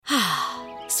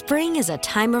Spring is a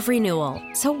time of renewal,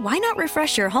 so why not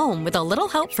refresh your home with a little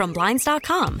help from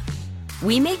Blinds.com?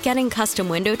 We make getting custom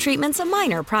window treatments a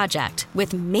minor project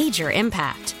with major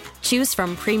impact. Choose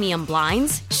from premium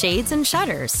blinds, shades, and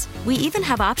shutters. We even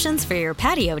have options for your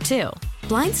patio, too.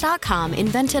 Blinds.com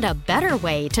invented a better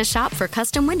way to shop for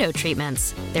custom window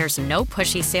treatments. There's no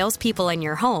pushy salespeople in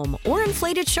your home or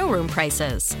inflated showroom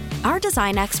prices. Our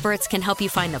design experts can help you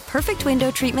find the perfect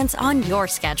window treatments on your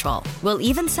schedule. We'll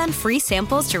even send free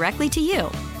samples directly to you.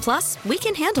 Plus, we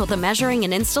can handle the measuring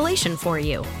and installation for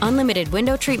you. Unlimited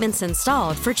window treatments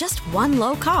installed for just one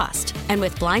low cost. And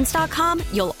with Blinds.com,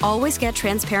 you'll always get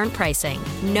transparent pricing.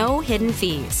 No hidden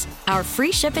fees. Our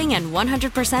free shipping and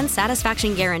 100%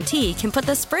 satisfaction guarantee can put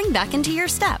the spring back into your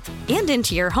step and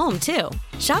into your home, too.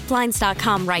 Shop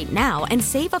Blinds.com right now and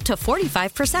save up to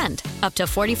 45%. Up to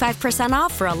 45%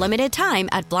 off for a limited time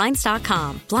at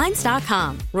Blinds.com.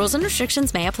 Blinds.com. Rules and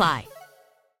restrictions may apply.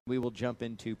 We will jump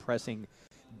into pressing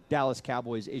Dallas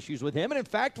Cowboys issues with him, and in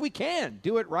fact, we can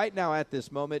do it right now at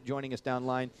this moment. Joining us down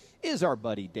line is our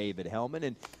buddy David Hellman,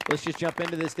 and let's just jump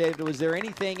into this. David, was there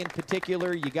anything in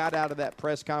particular you got out of that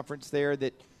press conference there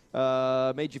that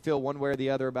made you feel one way or the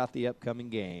other about the upcoming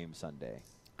game Sunday?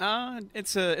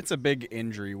 It's a big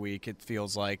injury week, it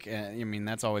feels like. I mean,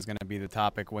 that's always going to be the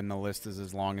topic when the list is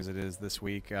as long as it is this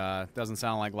week. Doesn't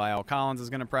sound like La'el Collins is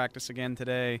going to practice again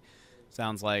today.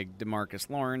 Sounds like DeMarcus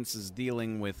Lawrence is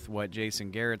dealing with what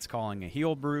Jason Garrett's calling a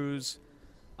heel bruise.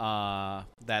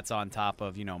 That's on top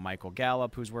of, Michael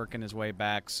Gallup, who's working his way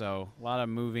back. So a lot of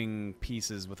moving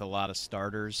pieces with a lot of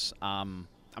starters. I'm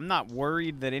not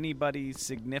worried that anybody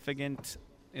significant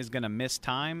is going to miss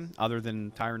time other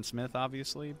than Tyron Smith,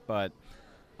 obviously. But,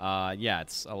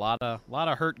 it's a lot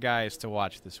of hurt guys to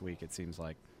watch this week, it seems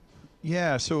like.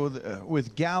 Yeah, so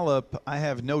with Gallup, I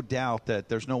have no doubt that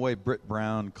there's no way Britt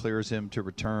Brown clears him to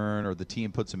return or the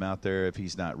team puts him out there if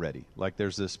he's not ready. Like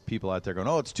there's this people out there going,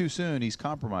 oh, it's too soon, he's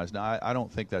compromised. No, I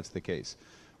don't think that's the case.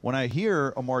 When I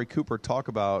hear Amari Cooper talk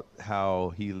about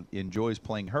how he enjoys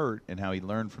playing hurt and how he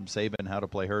learned from Saban how to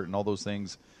play hurt and all those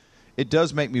things, it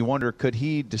does make me wonder, could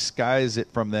he disguise it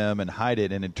from them and hide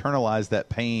it and internalize that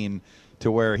pain to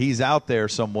where he's out there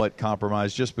somewhat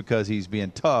compromised just because he's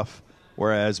being tough,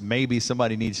 whereas maybe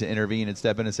somebody needs to intervene and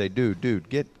step in and say, dude,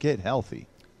 get healthy.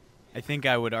 I think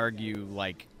I would argue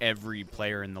like every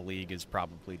player in the league is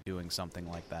probably doing something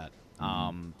like that.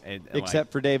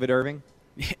 Except for David Irving?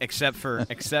 Except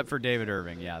for David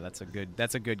Irving. Yeah, that's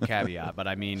a good caveat. But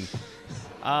I mean,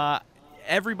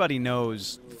 everybody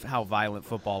knows how violent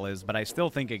football is, but I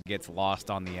still think it gets lost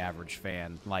on the average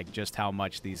fan, like just how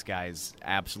much these guys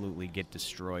absolutely get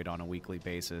destroyed on a weekly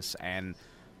basis. And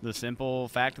the simple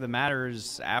fact of the matter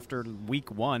is, after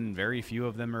week one, very few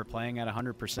of them are playing at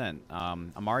 100%.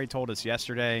 Amari told us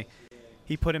yesterday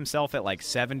he put himself at like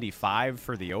 75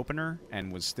 for the opener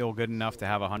and was still good enough to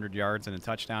have 100 yards and a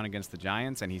touchdown against the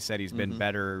Giants, and he said he's been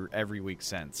better every week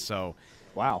since. So,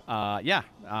 wow.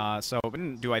 So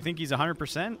do I think he's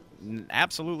 100%?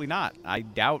 Absolutely not. I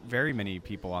doubt very many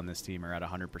people on this team are at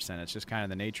 100%. It's just kind of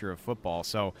the nature of football.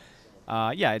 So,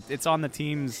 it's on the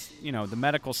teams. The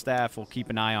medical staff will keep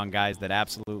an eye on guys that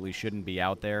absolutely shouldn't be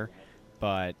out there,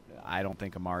 but I don't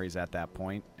think Amari's at that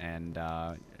point, and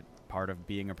part of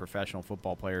being a professional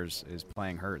football player is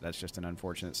playing hurt. That's just an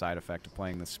unfortunate side effect of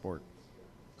playing this sport.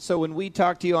 So when we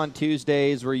talk to you on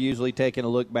Tuesdays, we're usually taking a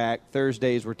look back.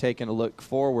 Thursdays, we're taking a look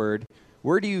forward.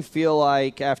 Where do you feel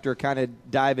like, after kind of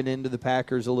diving into the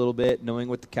Packers a little bit, knowing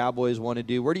what the Cowboys want to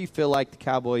do, where do you feel like the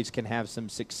Cowboys can have some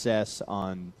success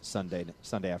on Sunday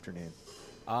afternoon?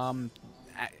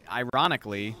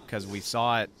 Ironically, because we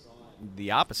saw it the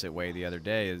opposite way the other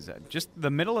day, is just the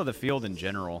middle of the field in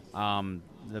general.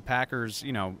 The Packers,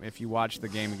 if you watched the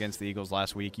game against the Eagles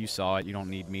last week, you saw it. You don't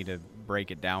need me to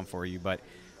break it down for you, but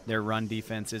their run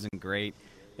defense isn't great.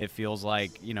 It feels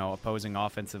like, opposing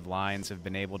offensive lines have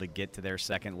been able to get to their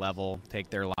second level, take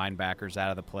their linebackers out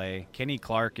of the play. Kenny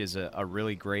Clark is a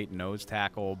really great nose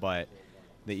tackle, but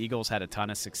the Eagles had a ton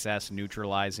of success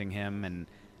neutralizing him. And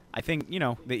I think,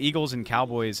 the Eagles and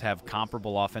Cowboys have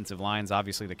comparable offensive lines.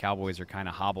 Obviously, the Cowboys are kind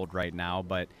of hobbled right now,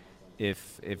 but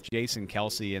if Jason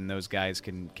Kelce and those guys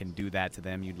can do that to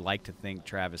them, you'd like to think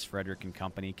Travis Frederick and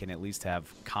company can at least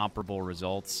have comparable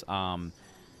results.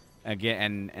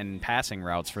 Again, and passing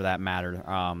routes for that matter.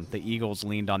 The Eagles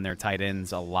leaned on their tight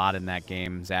ends a lot in that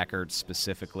game, Zach Ertz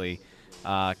specifically,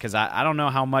 because I don't know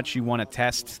how much you want to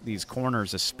test these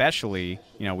corners, especially,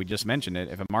 we just mentioned it.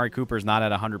 If Amari Cooper's not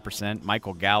at 100%,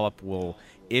 Michael Gallup will,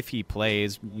 if he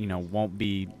plays, won't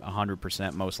be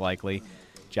 100% most likely.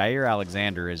 Jair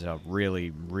Alexander is a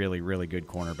really, really, really good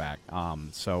cornerback.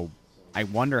 So I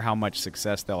wonder how much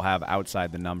success they'll have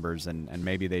outside the numbers, and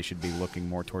maybe they should be looking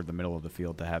more toward the middle of the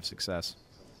field to have success.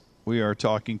 We are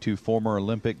talking to former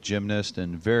Olympic gymnast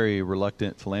and very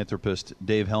reluctant philanthropist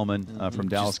Dave Hellman from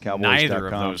DallasCowboys.com. Neither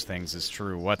of those things is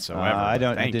true whatsoever. I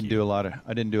didn't do a lot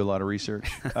of research,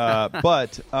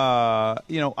 but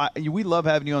we love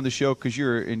having you on the show because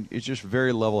it's just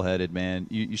very level-headed, man.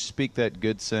 You speak that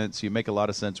good sense. You make a lot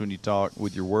of sense when you talk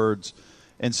with your words.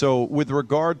 And so, with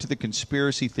regard to the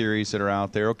conspiracy theories that are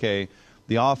out there, okay,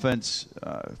 the offense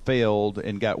failed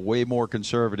and got way more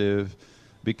conservative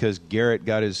because Garrett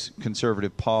got his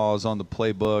conservative paws on the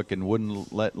playbook and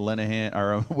wouldn't let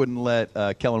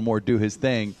Kellen Moore do his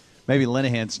thing. Maybe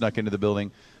Linehan snuck into the building.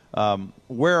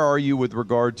 Where are you with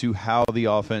regard to how the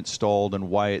offense stalled and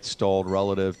why it stalled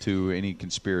relative to any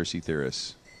conspiracy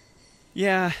theorists?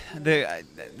 Yeah, the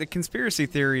conspiracy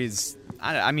theories,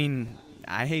 I mean,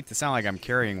 I hate to sound like I'm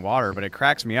carrying water, but it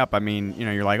cracks me up. I mean,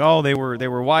 you're like, oh, they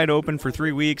were wide open for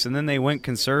 3 weeks, and then they went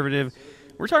conservative.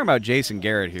 We're talking about Jason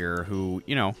Garrett here, who,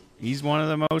 he's one of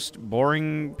the most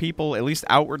boring people, at least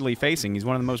outwardly facing. He's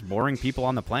one of the most boring people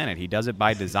on the planet. He does it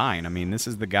by design. I mean, this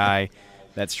is the guy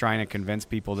that's trying to convince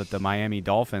people that the Miami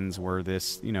Dolphins were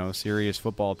this, serious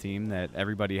football team that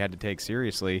everybody had to take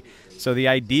seriously. So the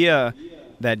idea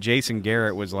that Jason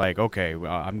Garrett was like, okay,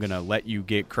 well, I'm going to let you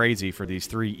get crazy for these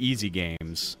 3 easy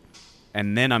games,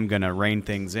 and then I'm going to rein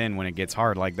things in when it gets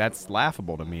hard. Like, that's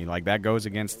laughable to me. Like, that goes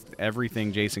against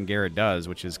everything Jason Garrett does,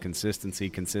 which is consistency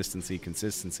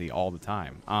all the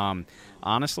time.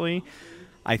 Honestly,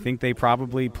 I think they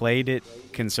probably played it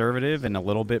conservative and a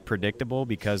little bit predictable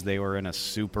because they were in a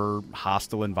super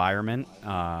hostile environment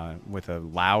with a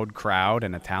loud crowd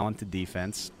and a talented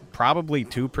defense. Probably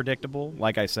too predictable.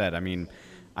 Like I said, I mean,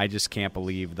 I just can't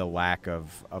believe the lack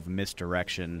of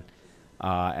misdirection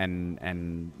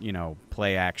and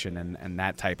play action and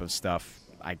that type of stuff.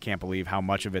 I can't believe how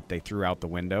much of it they threw out the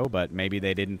window, but maybe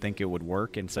they didn't think it would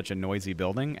work in such a noisy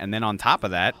building. And then on top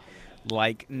of that,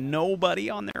 like, nobody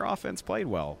on their offense played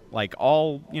well. Like,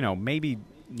 maybe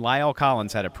La'el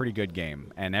Collins had a pretty good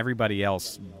game, and everybody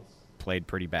else played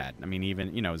pretty bad. I mean,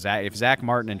 even, if Zach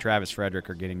Martin and Travis Frederick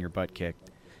are getting your butt kicked,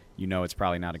 it's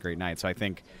probably not a great night. So I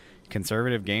think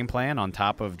conservative game plan on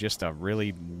top of just a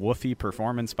really woofy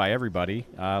performance by everybody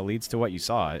leads to what you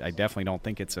saw. I definitely don't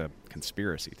think it's a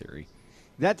conspiracy theory.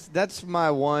 That's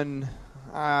my one,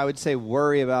 I would say,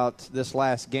 worry about this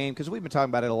last game, because we've been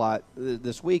talking about it a lot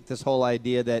this week, this whole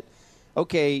idea that,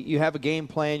 okay, you have a game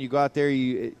plan, you go out there,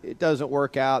 it doesn't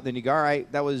work out, then you go, all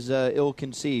right, that was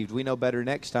ill-conceived. We know better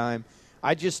next time.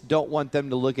 I just don't want them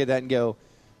to look at that and go,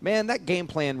 man, that game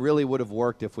plan really would have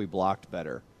worked if we blocked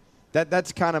better.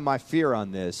 That's kind of my fear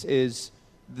on this, is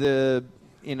the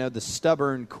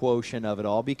stubborn quotient of it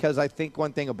all, because I think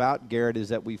one thing about Garrett is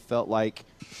that we felt like,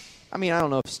 I mean, I don't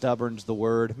know if stubborn's the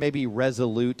word. Maybe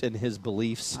resolute in his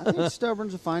beliefs. I think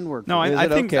stubborn's a fine word. No, I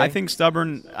think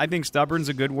stubborn. I think stubborn's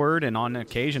a good word, and on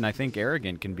occasion, I think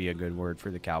arrogant can be a good word for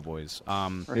the Cowboys.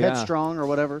 Or headstrong, or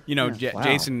whatever. Wow.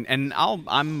 Jason, and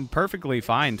I'm perfectly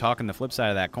fine talking the flip side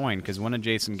of that coin, because one of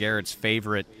Jason Garrett's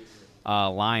favorite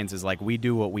lines is like, we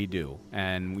do what we do,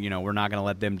 and we're not going to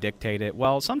let them dictate it.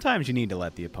 Well, sometimes you need to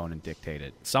let the opponent dictate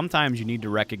it. Sometimes you need to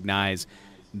recognize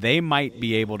they might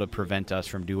be able to prevent us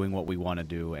from doing what we want to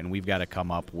do, and we've got to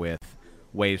come up with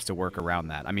ways to work around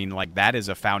that. I mean, like, that is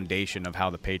a foundation of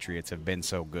how the Patriots have been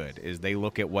so good, is they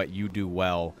look at what you do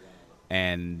well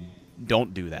and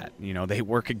don't do that. They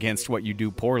work against what you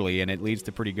do poorly, and it leads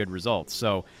to pretty good results.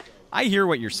 So I hear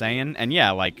what you're saying, and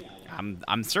yeah, like,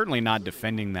 I'm certainly not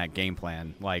defending that game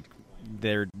plan. Like,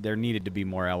 there needed to be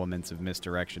more elements of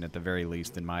misdirection at the very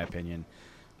least, in my opinion.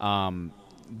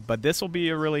 But this will be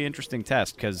a really interesting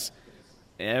test, because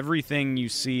everything you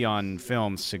see on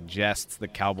film suggests the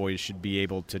Cowboys should be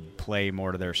able to play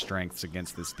more to their strengths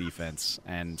against this defense.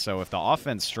 And so if the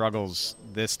offense struggles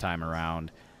this time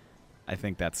around, I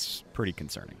think that's pretty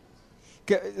concerning.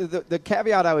 The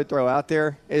caveat I would throw out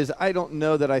there is I don't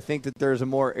know that I think that there's a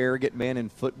more arrogant man in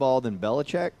football than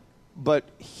Belichick, but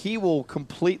he will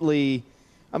completely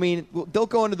 – I mean, they'll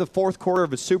go into the fourth quarter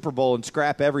of a Super Bowl and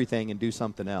scrap everything and do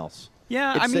something else.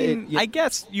 Yeah, I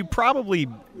guess you probably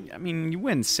 – I mean, you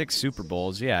win 6 Super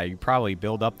Bowls. Yeah, you probably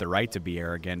build up the right to be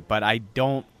arrogant. But I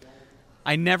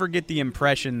never get the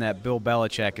impression that Bill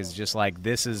Belichick is just like,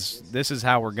 this is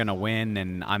how we're going to win,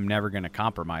 and I'm never going to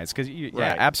compromise. Because,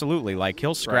 yeah, absolutely. Like,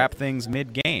 he'll scrap things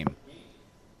mid-game.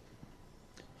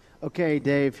 Okay,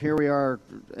 Dave, here we are.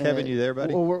 Kevin, you there,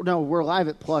 buddy? Well, we're live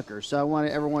at Pluckers, so I want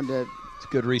everyone to –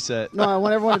 Good reset. No, I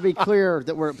want everyone to be clear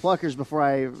that we're at Pluckers before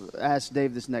I ask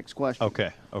Dave this next question.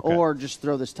 Okay. Or just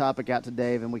throw this topic out to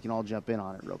Dave and we can all jump in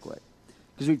on it real quick.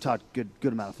 because we've talked good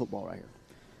amount of football right here.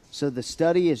 So the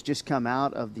study has just come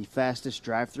out of the fastest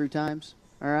drive-through times,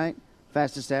 all right?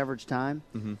 Fastest average time.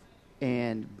 Mm-hmm.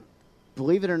 And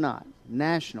believe it or not,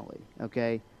 nationally,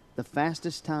 okay, the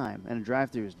fastest time in a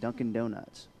drive-through is Dunkin'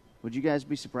 Donuts. Would you guys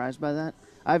be surprised by that?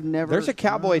 I've never. There's a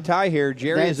cowboy tie here.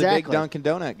 Jerry is a big Exactly. Dunkin'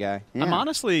 Donut guy. Yeah.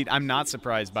 I'm not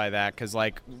surprised by that because,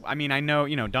 like, I mean, I know,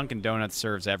 Dunkin' Donuts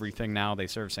serves everything now. They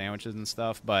serve sandwiches and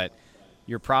stuff, but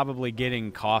you're probably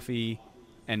getting coffee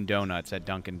and donuts at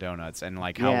Dunkin' Donuts. And,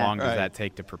 like, how Yeah. long does Right. that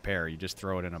take to prepare? You just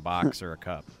throw it in a box or a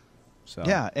cup. So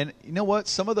Yeah, and you know what?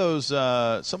 Some of those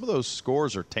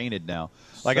scores are tainted now.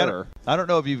 Like Sure. I don't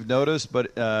know if you've noticed,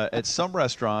 but at some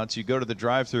restaurants, you go to the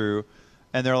drive-through,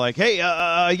 and they're like, "Hey,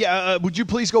 would you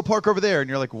please go park over there?" And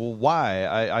you're like, "Well, why?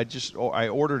 I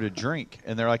ordered a drink."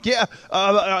 And they're like, "Yeah,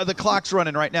 the clock's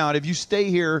running right now, and if you stay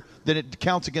here, then it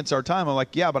counts against our time." I'm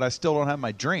like, "Yeah, but I still don't have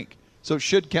my drink, so it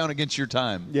should count against your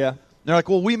time." Yeah. They're like,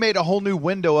 "Well, we made a whole new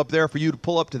window up there for you to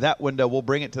pull up to that window. We'll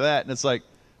bring it to that." And it's like,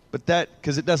 but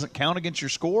because it doesn't count against your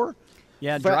score.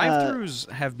 Yeah, But, drive-thrus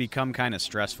have become kind of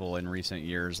stressful in recent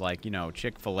years. Like,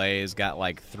 Chick-fil-A's got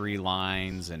like 3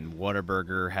 lines, and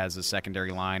Whataburger has a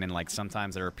secondary line, and like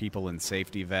sometimes there are people in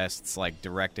safety vests like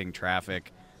directing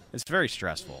traffic. It's very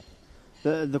stressful.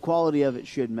 The quality of it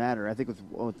should matter. I think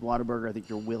with Whataburger, I think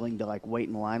you're willing to like wait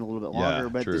in line a little bit Yeah, longer.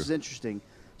 But true. this is interesting.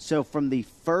 So from the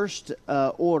first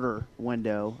order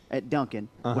window at Dunkin',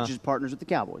 which is partners with the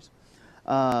Cowboys,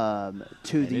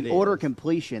 to the order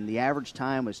completion, the average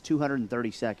time was 230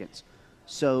 seconds.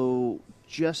 So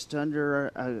just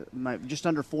under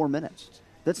 4 minutes.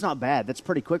 That's not bad. That's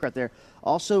pretty quick right there.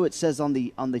 Also, it says on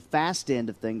the fast end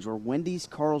of things were Wendy's,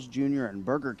 Carl's Jr., and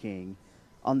Burger King.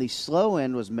 On the slow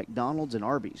end was McDonald's and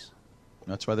Arby's.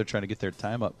 That's why they're trying to get their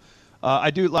time up.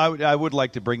 I would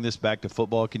like to bring this back to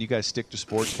football. Can you guys stick to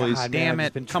sports, please? God, Damn man,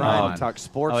 I've it. been Come trying on. to talk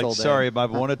sports Like, all day. sorry, but I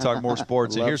want to talk more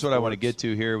sports. And Love here's what I want to sports. get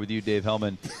to here with you, Dave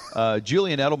Hellman.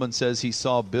 Julian Edelman says he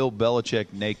saw Bill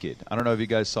Belichick naked. I don't know if you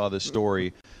guys saw this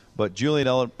story, but Julian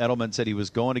Edelman said he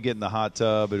was going to get in the hot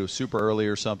tub. It was super early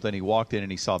or something. He walked in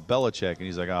and he saw Belichick, and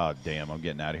he's like, "Oh, damn, I'm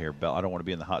getting out of here. I don't want to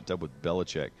be in the hot tub with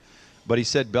Belichick." But he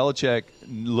said Belichick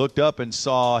looked up and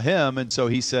saw him, and so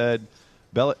he said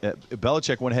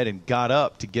Belichick went ahead and got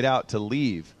up to get out to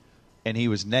leave, and he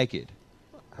was naked.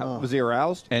 Was he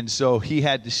aroused? And so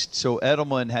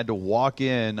Edelman had to walk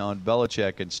in on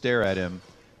Belichick and stare at him,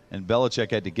 and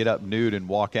Belichick had to get up nude and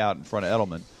walk out in front of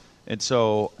Edelman. And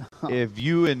so if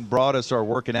you and Broadus are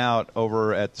working out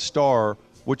over at the Star,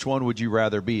 which one would you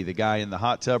rather be, the guy in the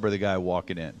hot tub or the guy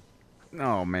walking in?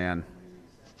 Oh, man.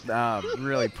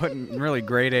 Really putting really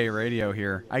grade A radio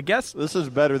here. I guess This is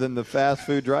better than the fast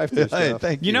food drive-thru stuff.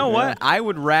 Thank You know what? I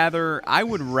would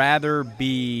rather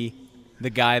be the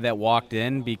guy that walked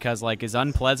in because, like, as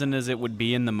unpleasant as it would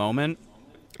be in the moment,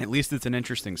 at least it's an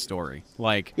interesting story.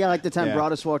 Like, Yeah, like the time Yeah.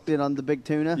 Broadus walked in on the big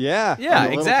tuna. Yeah. the yeah,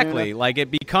 little exactly. tuna. Like, it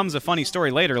becomes a funny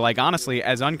story later. Like, honestly,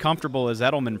 as uncomfortable as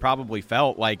Edelman probably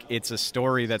felt, like, it's a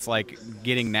story that's, like,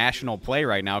 getting national play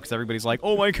right now because everybody's like,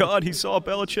 oh, my God, he saw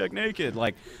Belichick naked.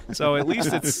 Like, so at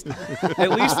least it's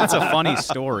a funny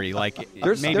story. Like,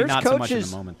 There's maybe not so much in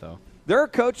coaches- the moment, though. There are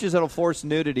coaches that'll force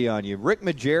nudity on you. Rick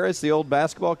Majerus, the old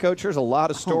basketball coach, there's a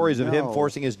lot of stories of him no.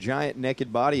 forcing his giant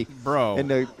naked body Bro.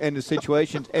 into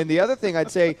situations. And the other thing I'd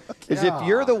say is if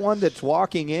you're the one that's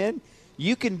walking in,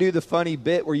 you can do the funny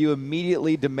bit where you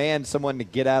immediately demand someone to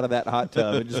get out of that hot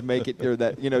tub and just make it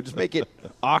just make it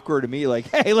awkward to me. Like,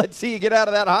 hey, let's see you get out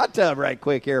of that hot tub right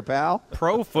quick here, pal.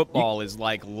 Pro football is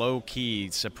like low key,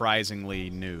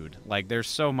 surprisingly nude. Like there's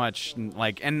so much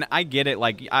and I get it.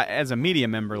 Like as a media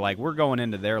member, like we're going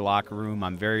into their locker room.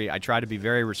 I try to be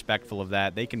very respectful of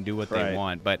that. They can do what Right. they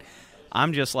want, but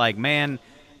I'm just like, man,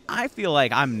 I feel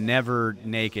like I'm never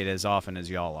naked as often as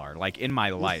y'all are. Like in my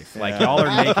life, like y'all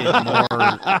are naked more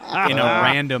in a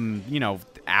random,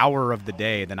 hour of the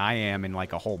day than I am in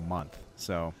like a whole month.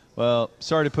 So. Well,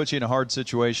 sorry to put you in a hard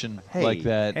situation like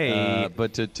that, Hey.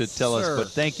 but to tell us. Sir. But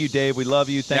thank you, Dave. We love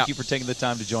you. Thank Yeah. you for taking the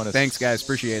time to join us. Thanks, guys.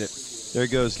 Appreciate it. There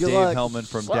goes Good Dave luck. Hellman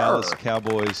from Sir.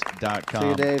 DallasCowboys.com. See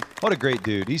you, Dave. What a great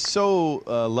dude. He's so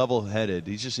level-headed.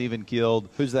 He's just even-keeled.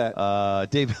 Who's that?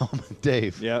 Dave Hellman.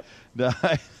 Dave. Yep.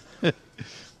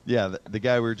 Yeah, the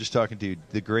guy we were just talking to,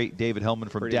 the great David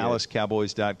Hellman from Pretty good.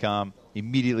 DallasCowboys.com,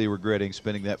 immediately regretting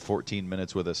spending that 14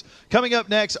 minutes with us. Coming up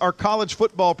next, our college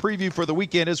football preview for the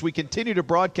weekend as we continue to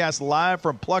broadcast live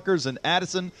from Pluckers and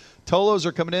Addison. Tolos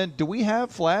are coming in. Do we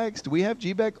have flags? Do we have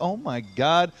G-Bag? Oh, my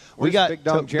God. We Where's got Big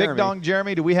Dong Jeremy? Big Dong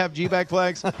Jeremy. Do we have G-Bag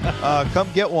flags? Come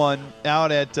get one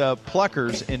out at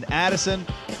Pluckers in Addison.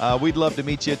 We'd love to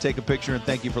meet you, take a picture, and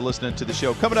thank you for listening to the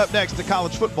show. Coming up next, the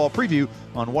college football preview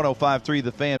on 105.3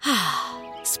 The Fan.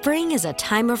 Spring is a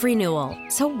time of renewal,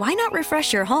 so why not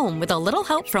refresh your home with a little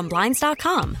help from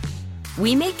Blinds.com?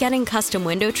 We make getting custom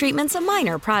window treatments a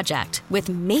minor project with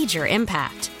major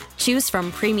impact. Choose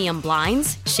from premium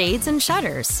blinds, shades, and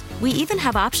shutters. We even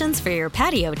have options for your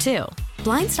patio, too.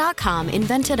 Blinds.com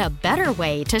invented a better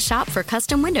way to shop for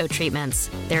custom window treatments.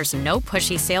 There's no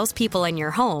pushy salespeople in your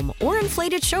home or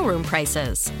inflated showroom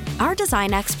prices. Our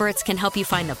design experts can help you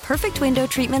find the perfect window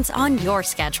treatments on your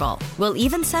schedule. We'll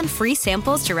even send free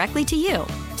samples directly to you.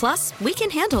 Plus, we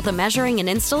can handle the measuring and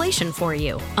installation for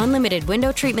you. Unlimited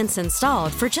window treatments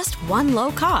installed for just one low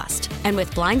cost. And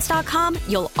with Blinds.com,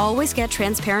 you'll always get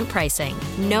transparent pricing.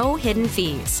 No hidden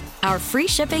fees. Our free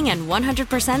shipping and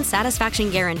 100% satisfaction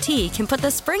guarantee can put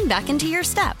the spring back into your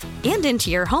step and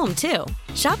into your home, too.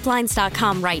 Shop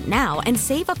Blinds.com right now and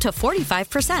save up to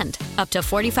 45%. Up to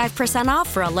 45% off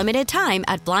for a limited time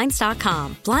at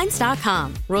Blinds.com.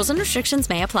 Blinds.com. Rules and restrictions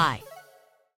may apply.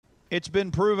 It's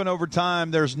been proven over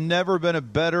time there's never been a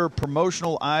better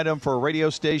promotional item for a radio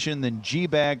station than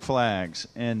G-Bag flags,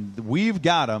 and we've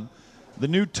got them. The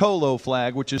new Tolo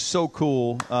flag, which is so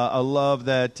cool. I love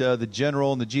that the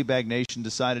General and the G-Bag Nation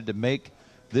decided to make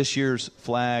this year's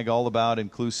flag all about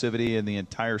inclusivity in the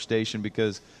entire station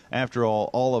because, after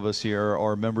all of us here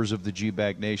are members of the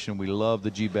G-Bag Nation. We love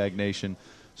the G-Bag Nation,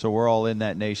 so we're all in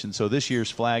that nation. So this year's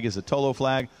flag is a Tolo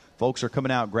flag. Folks are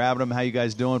coming out, grabbing them. How you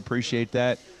guys doing? Appreciate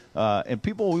that. And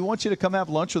people, we want you to come have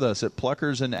lunch with us at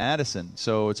Pluckers and Addison.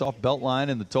 So it's off Beltline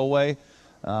and the Tollway.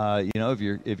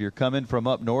 If you're coming from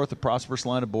up north, the Prosperous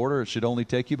line of border, it should only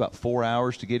take you about 4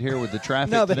 hours to get here with the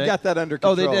traffic. No, they today. got that under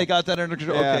control. Oh, they got that under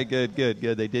control. Yeah. Okay, good.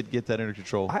 They did get that under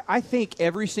control. I think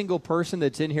every single person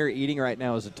that's in here eating right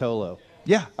now is a Tolo.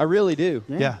 Yeah, I really do.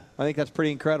 Yeah. I think that's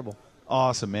pretty incredible.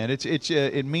 Awesome, man.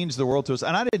 It means the world to us.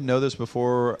 And I didn't know this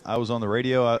before I was on the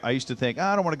radio. I used to think,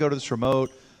 I don't want to go to this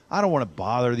remote. I don't want to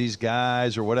bother these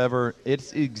guys or whatever.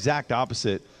 It's the exact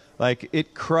opposite. Like,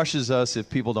 it crushes us if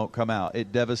people don't come out.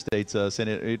 It devastates us, and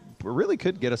it really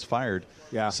could get us fired.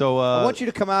 Yeah. So I want you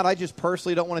to come out. I just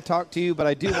personally don't want to talk to you, but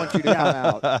I do want you to come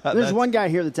out. There's one guy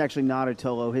here that's actually not a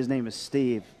Tolo. His name is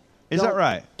Steve. Is that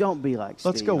right? Don't be like Steve.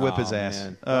 Let's go whip his ass.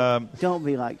 Don't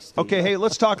be like Steve. Okay, hey,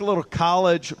 let's talk a little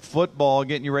college football,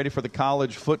 getting you ready for the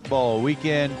college football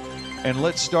weekend. And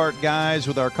let's start, guys,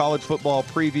 with our college football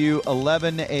preview.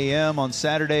 11 a.m. on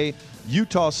Saturday,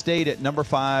 Utah State at number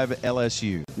 5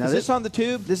 LSU. Now Is this on the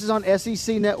tube? This is on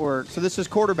SEC Network. So this is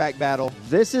quarterback battle.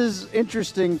 This is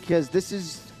interesting because this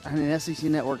is, SEC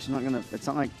Network's not going to, it's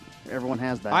not like everyone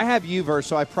has that. I have UVerse,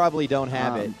 so I probably don't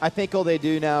have it. I think all they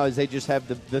do now is they just have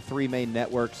the three main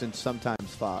networks and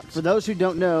sometimes Fox. For those who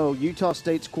don't know, Utah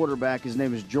State's quarterback, his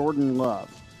name is Jordan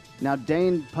Love. Now,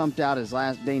 Dane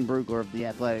Brugler of The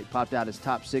Athletic popped out his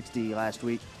top 60 last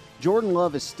week. Jordan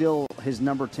Love is still his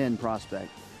number 10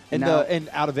 prospect. And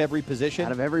out of every position?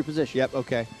 Out of every position. Yep,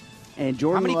 okay. And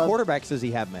Jordan How many Love, quarterbacks does he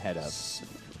have him ahead of?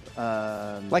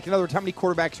 In other words, how many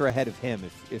quarterbacks are ahead of him?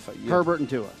 If Herbert and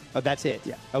Tua. Oh, that's it?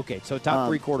 Yeah. Okay, so top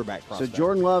 3 quarterback prospects. So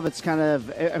Jordan Love, it's kind of,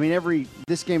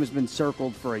 this game has been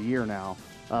circled for a year now.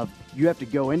 You have to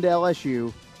go into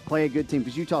LSU, play a good team,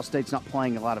 because Utah State's not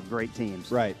playing a lot of great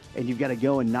teams. Right. And you've got to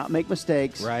go and not make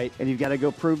mistakes. Right. And you've got to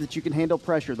go prove that you can handle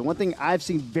pressure. The one thing I've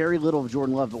seen very little of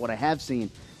Jordan Love, but what I have seen,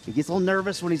 he gets a little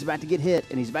nervous when he's about to get hit,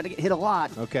 and he's about to get hit a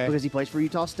lot. Okay. Because he plays for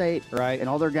Utah State. Right. And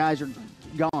all their guys are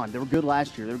gone. They were good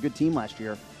last year. They were a good team last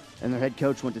year. And their head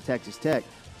coach went to Texas Tech.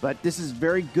 But this is a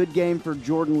very good game for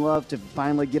Jordan Love to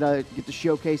finally get to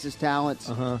showcase his talents.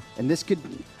 Uh-huh. And this could,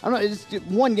 I don't know,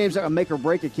 one game's not going to make or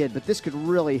break a kid, but this could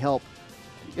really help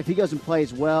if he goes and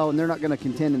plays well, and they're not going to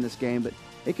contend in this game, but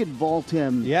it could vault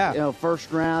him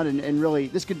first round, and really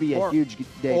this could be a huge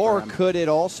day or for him. Could it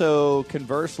also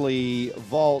conversely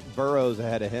vault Burrows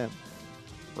ahead of him,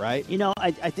 right?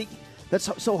 I think that's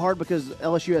so hard because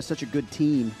LSU has such a good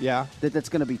team that's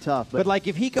going to be tough. But like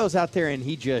if he goes out there and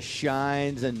he just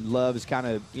shines and Love's kind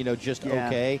of, just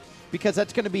okay, because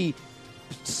that's going to be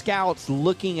scouts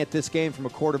looking at this game from a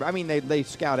quarterback. I mean, they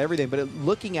scout everything, but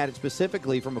looking at it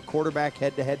specifically from a quarterback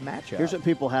head-to-head matchup. Here's what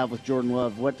people have with Jordan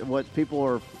Love. What people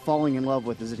are falling in love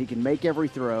with is that he can make every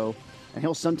throw, and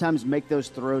he'll sometimes make those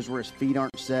throws where his feet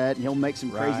aren't set, and he'll make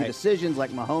some crazy decisions like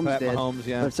Mahomes did.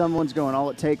 But someone's going, all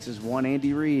it takes is one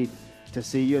Andy Reid to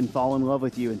see you and fall in love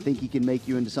with you and think he can make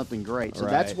you into something great. So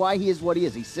that's why he is what he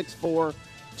is. He's 6'4",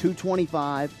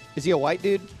 225. Is he a white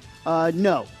dude?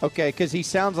 No. Okay, because he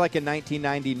sounds like a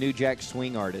 1990 New Jack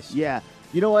Swing artist. Yeah.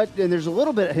 You know what? And there's a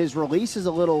little bit. His release is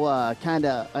a little kind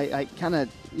of.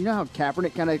 You know how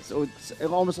Kaepernick kind of. It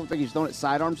almost looks like he's throwing it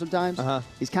sidearm sometimes. Uh-huh.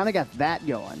 He's kind of got that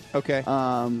going. Okay.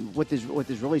 With his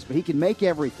release, but he can make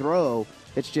every throw.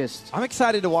 It's just I'm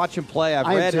excited to watch him play. I've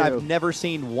I am read and too. I've never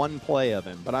seen one play of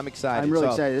him, but I'm excited. I'm really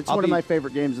So excited. It's I'll one of be- my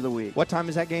favorite games of the week. What time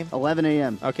is that game? 11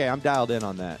 a.m. Okay, I'm dialed in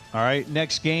on that. All right,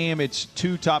 next game, it's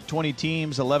 2 top 20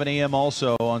 teams, 11 a.m.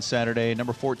 also on Saturday.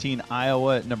 Number 14,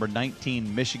 Iowa, at number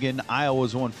 19, Michigan.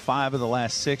 Iowa's won 5 of the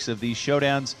last 6 of these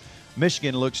showdowns.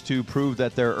 Michigan looks to prove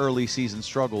that their early season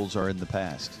struggles are in the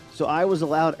past. So I was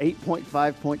allowed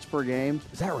 8.5 points per game.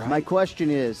 Is that right? My question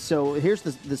is, so here's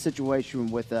the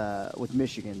situation with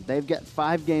Michigan. They've got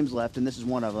 5 games left, and this is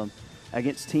one of them,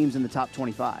 against teams in the top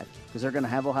 25, because they're going to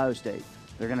have Ohio State.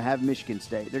 They're going to have Michigan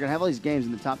State. They're going to have all these games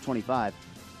in the top 25.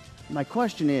 My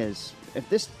question is, if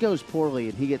this goes poorly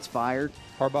and he gets fired,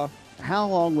 Harbaugh? how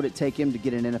long would it take him to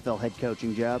get an NFL head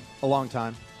coaching job? A long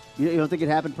time. You don't think it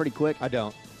happened pretty quick? I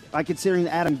don't. Considering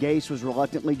that Adam Gase was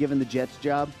reluctantly given the Jets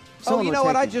job. Oh, you know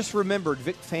what? I just remembered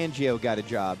Vic Fangio got a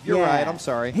job. You're right. I'm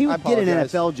sorry. He I would get an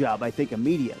apologize. NFL job, I think,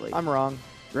 immediately. I'm wrong.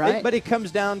 Right? But it comes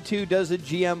down to, does a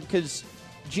GM, because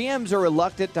GMs are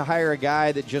reluctant to hire a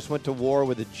guy that just went to war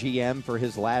with a GM for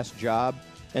his last job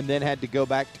and then had to go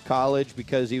back to college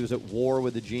because he was at war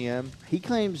with the GM. He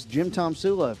claims Jim Tom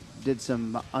Sula did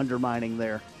some undermining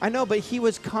there. I know, but he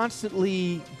was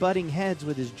constantly butting heads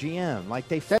with his GM.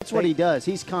 That's what he does.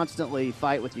 He's constantly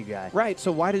fight with you guy. Right,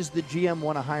 so why does the GM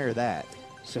want to hire that?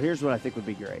 So here's what I think would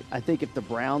be great. I think if the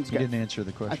Browns He didn't answer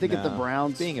the question. I think if the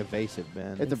Browns Being evasive,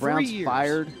 Ben. if the Browns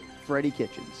fired Freddie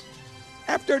Kitchens,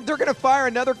 After they're going to fire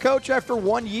another coach after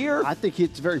 1 year? I think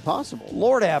it's very possible.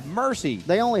 Lord have mercy.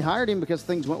 They only hired him because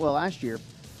things went well last year.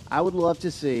 I would love to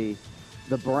see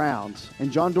the Browns, and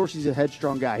John Dorsey's a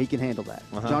headstrong guy. He can handle that.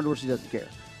 John Dorsey doesn't care.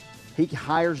 He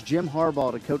hires Jim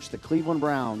Harbaugh to coach the Cleveland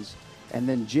Browns, and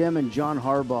then Jim and John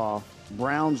Harbaugh,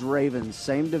 Browns-Ravens,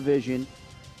 same division,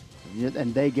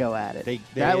 and they go at it.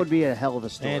 That would be a hell of a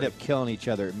story. They end up killing each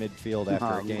other at midfield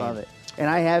after a game. Love it. And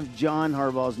I have John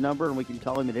Harbaugh's number, and we can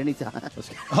call him at any time.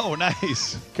 Oh,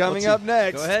 nice. Coming up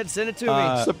next. Go ahead, send it to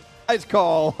me. Surprise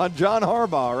call on John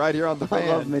Harbaugh right here on the I Fan.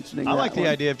 love mentioning I that like the one.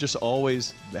 idea of just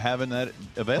always having that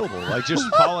available. Like,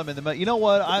 just call him in the middle. You know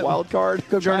what? Wild card.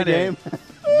 Go join a game.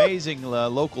 Amazing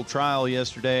local trial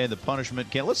yesterday. The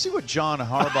punishment camp. Let's see what John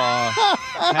Harbaugh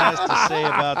has to say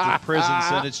about the prison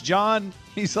sentence. John,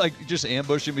 he's like, just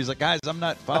ambush him. He's like, guys, I'm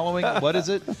not following. What is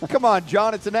it? Come on,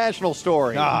 John. It's a national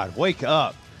story. God, wake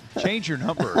up. Change your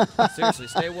number. Seriously,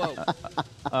 stay woke.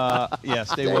 Yeah,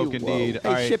 stay woke indeed. Hey,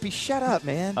 All right. Shippy, shut up,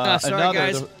 man. Sorry, another-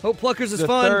 guys. Hope Pluckers is the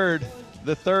fun.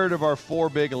 the third of our 4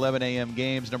 big 11 a.m.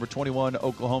 games. Number 21,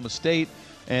 Oklahoma State,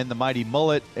 and the mighty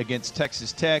Mullet against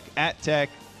Texas Tech at Tech,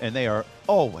 and they are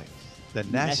always the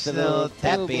national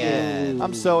champion.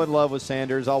 I'm so in love with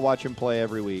Sanders. I'll watch him play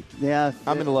every week. Yeah.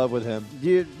 I'm in love with him.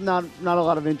 Not a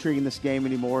lot of intrigue in this game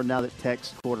anymore now that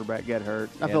Tech's quarterback got hurt.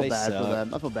 I Yeah, feel they bad suck. for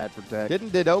them. I feel bad for Tech.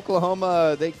 Did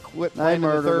Oklahoma, they quit playing in the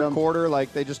murdered third them. quarter?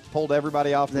 Like they just pulled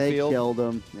everybody off the They field? killed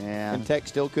them. Yeah. And Tech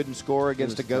still couldn't score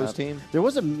against a It was ghost tough. team? There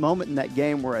was a moment in that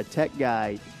game where a Tech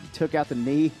guy took out the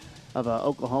knee of an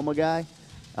Oklahoma guy.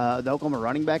 The Oklahoma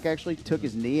running back actually took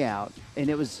his knee out, and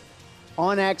it was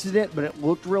on accident, but it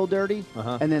looked real dirty.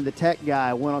 And then the Tech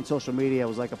guy went on social media,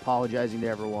 was like apologizing to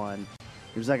everyone.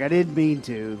 He was like, "I didn't mean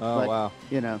to." Oh, but, wow.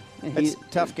 You know, It's a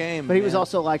tough game. But he was man.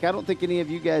 also like, "I don't think any of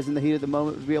you guys in the heat of the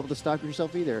moment would be able to stop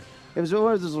yourself either." It was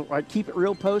one of those like keep it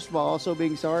real post while also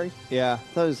being sorry. Yeah.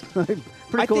 That was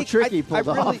pretty cool trick he pulled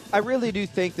off. I really do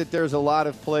think that there's a lot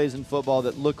of plays in football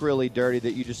that look really dirty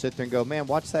that you just sit there and go, man,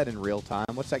 watch that in real time.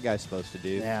 What's that guy supposed to do?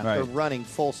 Yeah. They're Right. running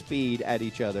full speed at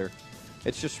each other.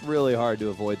 It's just really hard to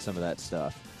avoid some of that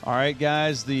stuff. All right,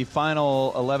 guys, the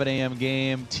final 11 a.m.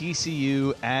 game,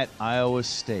 TCU at Iowa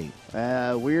State.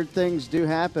 Weird things do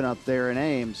happen up there in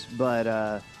Ames,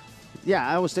 but yeah,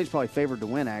 Iowa State's probably favored to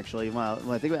win. Actually, well,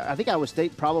 I think Iowa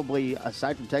State probably,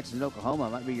 aside from Texas and Oklahoma,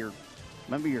 might be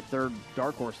your third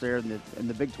dark horse there in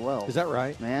the Big 12. Is that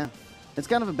right? Yeah, it's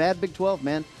kind of a bad Big 12,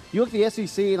 man. You look at the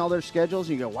SEC and all their schedules,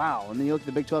 and you go, wow, and then you look at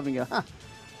the Big 12 and you go, huh,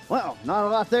 well, not a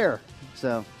lot there.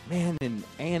 So Man, and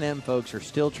A&M folks are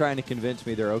still trying to convince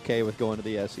me they're okay with going to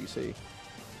the SEC.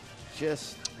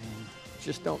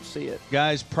 Just don't see it.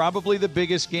 Guys, probably the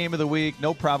biggest game of the week.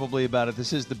 No probably about it.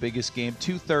 This is the biggest game.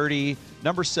 2:30,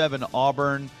 number 7,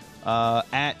 Auburn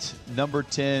at number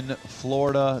 10,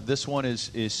 Florida. This one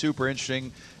is super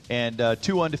interesting. And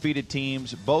 2 undefeated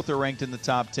teams. Both are ranked in the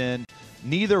top 10.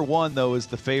 Neither one, though, is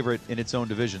the favorite in its own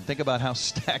division. Think about how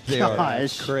stacked they are.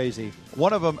 Gosh. Crazy.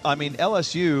 One of them, I mean,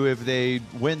 LSU, if they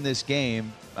win this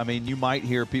game, I mean, you might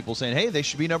hear people saying, hey, they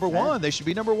should be number 1. They should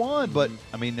be number 1. But,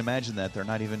 I mean, imagine that. They're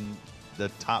not even the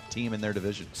top team in their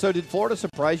division. So did Florida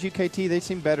surprise you, KT? They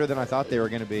seem better than I thought they were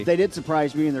going to be. they did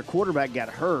surprise me, and their quarterback got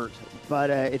hurt.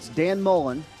 But it's Dan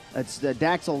Mullen, It's the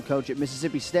Dak's old coach at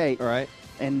Mississippi State. All right.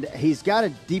 And he's got a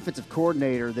defensive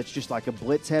coordinator that's just like a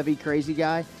blitz-heavy, crazy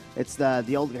guy. It's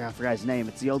the old guy, I forgot his name.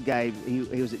 It's the old guy, he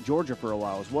was at Georgia for a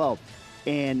while as well.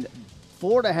 And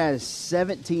Florida has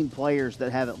 17 players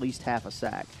that have at least half a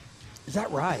sack. Is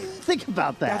that right? Think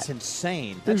about that. That's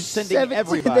insane. There's That's sending 17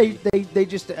 everybody. They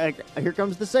just here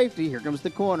comes the safety, here comes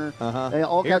the corner.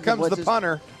 All Here kinds of comes the blitzes.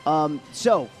 punter.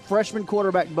 So freshman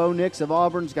quarterback Bo Nix of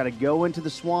Auburn's got to go into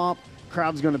the swamp.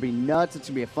 Crowd's going to be nuts. It's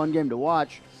going to be a fun game to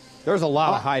watch. There's a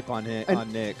lot of hype on Nick.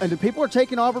 And the people are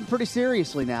taking Auburn pretty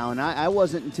seriously now, and I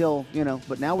wasn't until,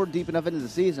 but now we're deep enough into the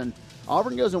season.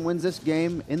 Auburn goes and wins this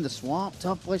game in the swamp,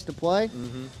 tough place to play.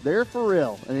 They're for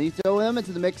real. And then you throw them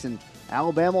into the mix, and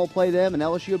Alabama will play them, and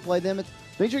LSU will play them.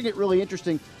 Things are going to get really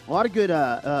interesting. A lot of good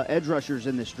edge rushers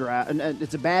in this draft. And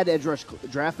it's a bad edge rush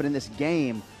draft, but in this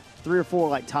game, 3 or 4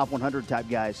 like top 100 type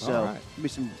guys. So All right. there'll be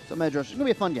some edge rushers. It's going to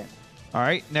be a fun game. All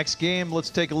right, next game, let's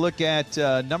take a look at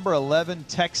number 11,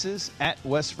 Texas at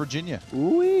West Virginia.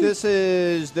 This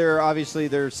is obviously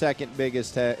their second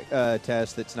biggest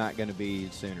test that's not going to be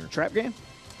Sooner. Trap game?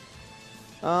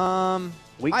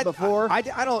 Week I- before?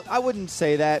 I wouldn't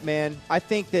say that, man. I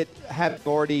think that having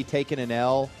already taken an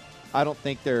L, I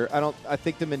think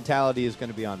the mentality is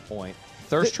going to be on point.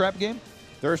 Thirst trap game?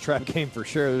 Thirst trap game for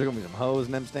sure. There's going to be some hoes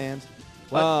in them stands.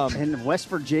 In West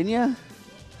Virginia?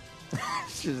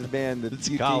 It's just, man, the It's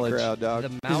UT college. crowd, dog. The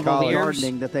It's Mountaineers. college.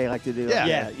 Gardening that they like to do.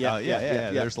 Yeah.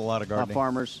 There's a lot of gardening.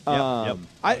 Farmers.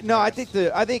 I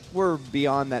think we're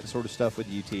beyond that sort of stuff with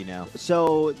UT now.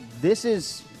 So this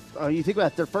is, you think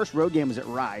about it, their first road game was at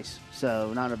Rice,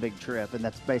 so not a big trip, and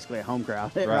that's basically a home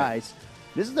crowd at Right. Rice.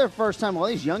 This is their first time. All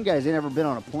these young guys ain't never been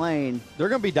on a plane. They're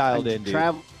going to be dialed and in, dude.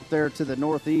 travel there to the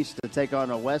Northeast to take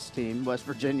on a West team, West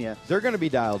Virginia. They're going to be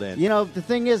dialed in. The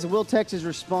thing is, will Texas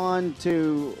respond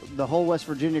to the whole West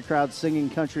Virginia crowd singing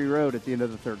Country Road at the end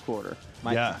of the third quarter?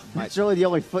 That's really the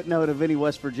only footnote of any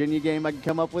West Virginia game I can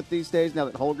come up with these days now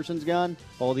that Holgerson's gone.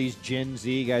 All these Gen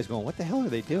Z guys going, what the hell are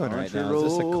they doing right Country now? Is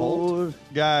this a cult? Road.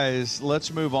 Guys,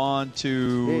 let's move on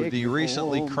to Take the you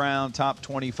recently home. crowned top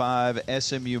 25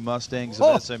 SMU Mustangs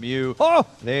of SMU. Oh!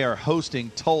 They are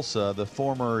hosting Tulsa, the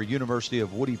former University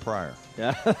of Woody Pryor.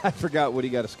 Yeah, I forgot Woody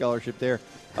got a scholarship there.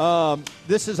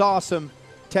 This is awesome.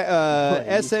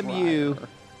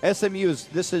 SMU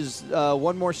is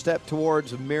one more step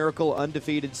towards a miracle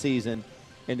undefeated season.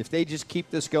 And if they just keep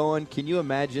this going, can you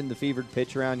imagine the fevered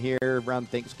pitch around here around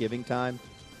Thanksgiving time?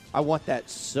 I want that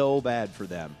so bad for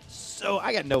them. So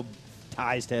I got no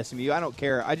ties to SMU. I don't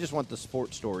care. I just want the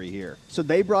sports story here. So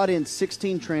they brought in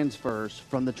 16 transfers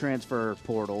from the transfer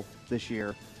portal this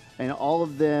year, and all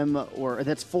of them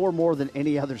that's 4 more than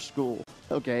any other school.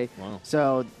 Okay. Wow.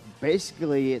 So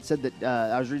basically, it said that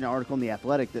I was reading an article in The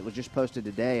Athletic that was just posted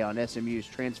today on SMU's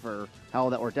transfer, how all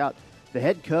that worked out. The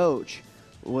head coach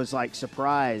was like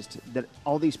surprised that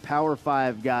all these Power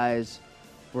 5 guys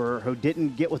who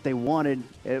didn't get what they wanted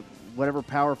at whatever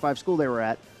Power 5 school they were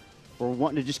at, were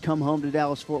wanting to just come home to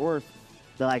Dallas-Fort Worth.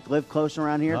 They live close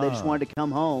around here. They just wanted to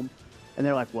come home. And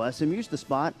they're like, well, SMU's the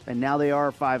spot. And now they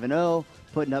are 5-0,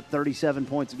 putting up 37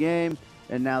 points a game.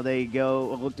 And now they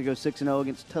look to go 6-0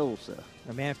 against Tulsa.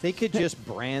 Man, if they could just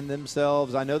brand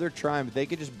themselves, I know they're trying, but they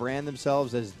could just brand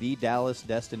themselves as the Dallas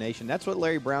destination. That's what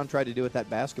Larry Brown tried to do with that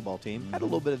basketball team. Had a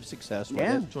little bit of success with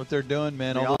Yeah. it. That's what they're doing,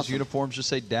 man. Pretty All those awesome. uniforms just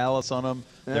say Dallas on them.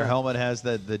 Their Yeah. helmet has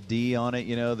the D on it,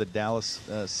 the Dallas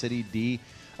City D.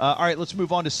 All right, let's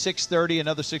move on to 6:30,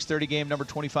 another 6:30 game, number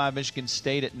 25, Michigan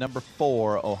State at number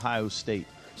 4, Ohio State.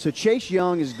 So Chase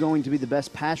Young is going to be the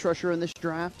best pass rusher in this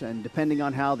draft, and depending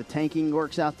on how the tanking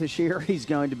works out this year, he's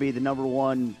going to be the number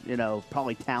 1,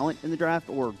 probably talent in the draft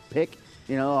or pick.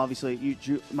 Obviously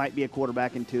you might be a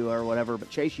quarterback in 2 or whatever,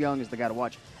 but Chase Young is the guy to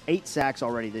watch. 8 sacks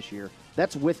already this year.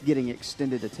 That's with getting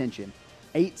extended attention.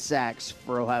 8 sacks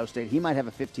for Ohio State. He might have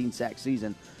a 15-sack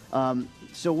season.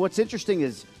 So what's interesting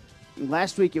is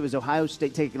last week it was Ohio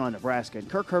State taking on Nebraska, and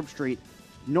Kirk Herbstreit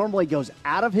normally goes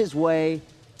out of his way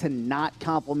to not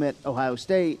compliment Ohio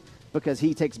State because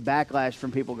he takes backlash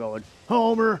from people going,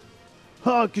 Homer,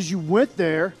 because you went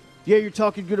there. Yeah, you're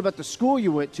talking good about the school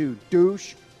you went to,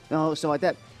 douche. Stuff like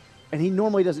that. And he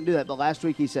normally doesn't do that. But last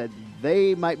week he said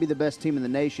they might be the best team in the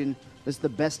nation. This is the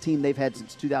best team they've had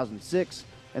since 2006,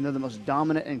 and they're the most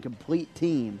dominant and complete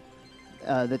team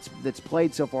that's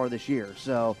played so far this year.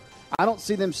 So I don't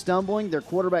see them stumbling. Their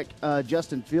quarterback,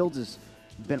 Justin Fields, has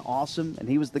been awesome, and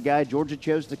he was the guy Georgia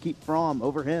chose to keep Fromm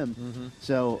over him. Mm-hmm.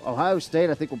 So Ohio State,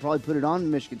 I think, will probably put it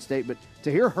on Michigan State. But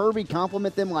to hear Herbie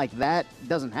compliment them like that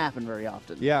doesn't happen very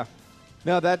often. Yeah.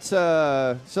 No, that's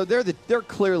so they're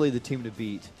clearly the team to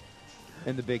beat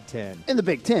in the Big Ten. In the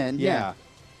Big Ten, yeah.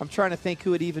 I'm trying to think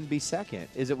who would even be second.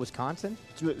 Is it Wisconsin?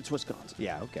 It's Wisconsin.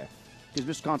 Yeah, okay. Because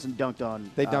Wisconsin dunked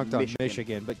on They dunked on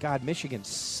Michigan. But, God, Michigan,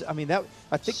 I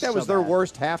think that was their bad.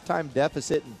 worst halftime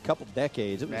deficit in a couple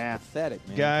decades. It was pathetic,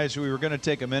 man. Guys, we were going to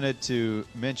take a minute to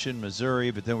mention Missouri,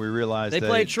 but then we realized They that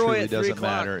played it Troy truly at 3 doesn't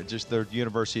o'clock. matter. It just their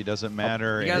university doesn't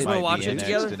matter. You guys and it wanna might watch be it annexed,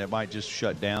 together? and it might just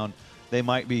shut down. They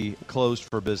might be closed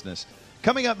for business.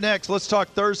 Coming up next, let's talk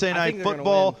Thursday night think they're gonna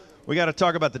football. win. We got to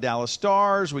talk about the Dallas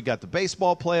Stars. We got the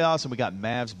baseball playoffs, and we got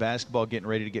Mavs basketball getting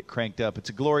ready to get cranked up.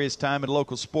 It's a glorious time in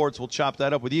local sports. We'll chop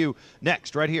that up with you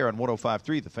next, right here on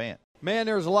 105.3 The Fan. Man,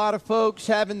 there's a lot of folks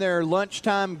having their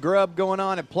lunchtime grub going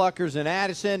on at Pluckers in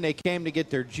Addison. They came to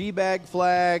get their G-Bag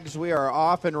flags. We are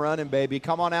off and running, baby.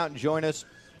 Come on out and join us.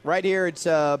 Right here, it's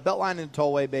Beltline and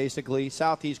Tollway, basically,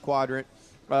 southeast quadrant.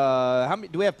 How many?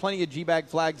 Do we have plenty of G-Bag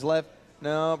flags left?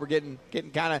 No, we're getting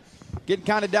kind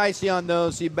of dicey on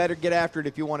those, so you better get after it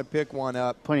if you want to pick one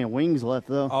up. Plenty of wings left,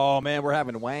 though. Oh, man, we're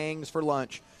having wangs for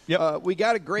lunch. Yep. We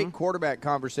got a great quarterback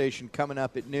conversation coming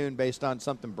up at noon based on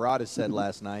something Broadus said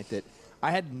last night that I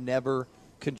had never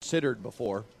considered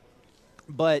before.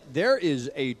 But there is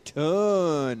a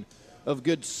ton of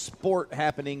good sport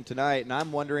happening tonight, and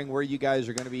I'm wondering where you guys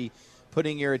are going to be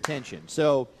putting your attention.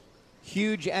 So,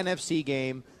 huge NFC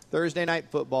game, Thursday night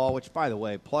football, which, by the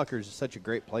way, Pluckers is such a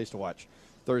great place to watch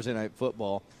Thursday night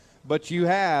football. But you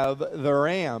have the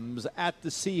Rams at the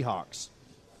Seahawks.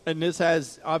 And this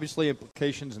has, obviously,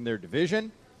 implications in their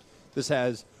division. This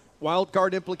has wild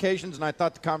card implications, and I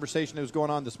thought the conversation that was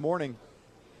going on this morning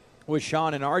with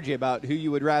Sean and RJ about who you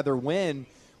would rather win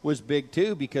was big,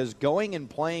 too, because going and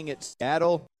playing at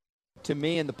Seattle, to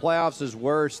me, in the playoffs is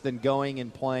worse than going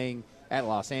and playing at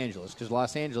Los Angeles, because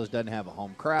Los Angeles doesn't have a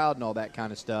home crowd and all that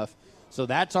kind of stuff. So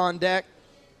that's on deck.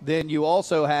 Then you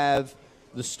also have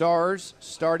the Stars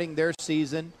starting their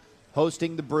season,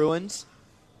 hosting the Bruins.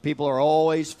 People are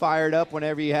always fired up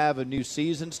whenever you have a new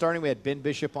season starting. We had Ben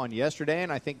Bishop on yesterday,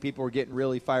 and I think people were getting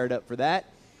really fired up for that.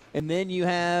 And then you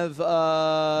have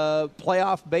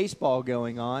playoff baseball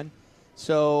going on.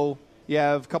 So you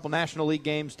have a couple National League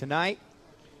games tonight.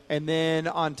 And then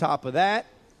on top of that,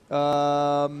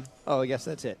 I guess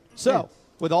that's it. So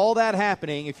with all that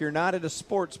happening, if you're not at a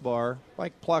sports bar,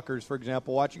 like Pluckers, for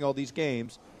example, watching all these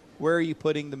games, where are you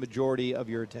putting the majority of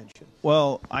your attention?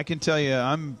 Well, I can tell you,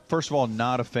 I'm, first of all,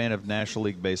 not a fan of National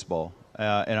League Baseball.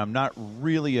 And I'm not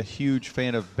really a huge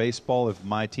fan of baseball if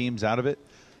my team's out of it.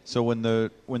 So when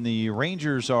the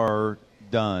Rangers are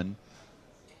done,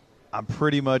 I'm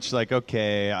pretty much like,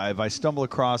 okay, if I stumble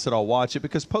across it, I'll watch it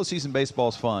because postseason baseball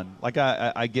is fun. Like,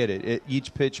 I get it.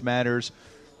 Each pitch matters.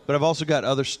 But I've also got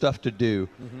other stuff to do.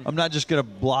 Mm-hmm. I'm not just going to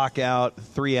block out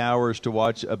 3 hours to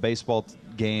watch a baseball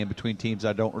game between teams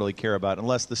I don't really care about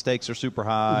unless the stakes are super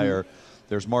high or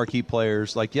there's marquee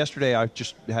players. Like yesterday, I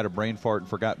just had a brain fart and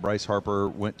forgot Bryce Harper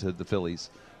went to the Phillies.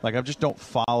 Like, I just don't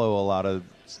follow a lot of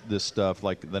this stuff,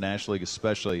 like the National League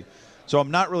especially. So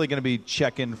I'm not really going to be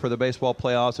checking for the baseball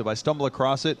playoffs if I stumble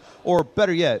across it. Or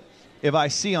better yet, if I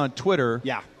see on Twitter,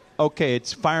 okay,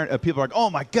 it's firing. People are like, oh,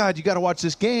 my God, you got to watch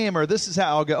this game, or this is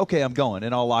how I'll go. Okay, I'm going,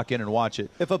 and I'll lock in and watch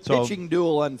it. If a pitching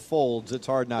duel unfolds, it's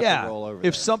hard not to roll over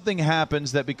If something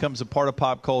happens that becomes a part of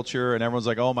pop culture and everyone's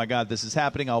like, oh, my God, this is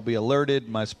happening, I'll be alerted.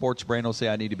 My sports brain will say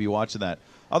I need to be watching that.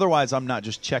 Otherwise, I'm not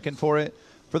just checking for it.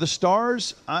 For the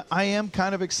Stars, I am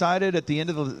kind of excited at the end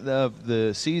of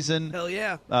the season. Hell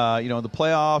yeah. The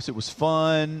playoffs, it was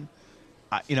fun.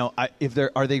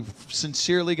 Are they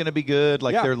sincerely going to be good?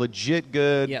 Like they're legit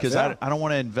good? Because I don't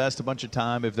want to invest a bunch of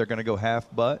time if they're going to go half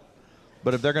butt.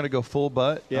 But if they're going to go full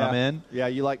butt, I'm in. Yeah,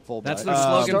 you like full butt. That's their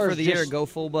slogan for the year, go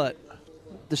full butt.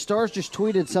 The Stars just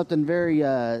tweeted something very,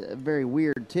 very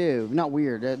weird, too. Not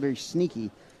weird, very sneaky.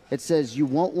 It says, you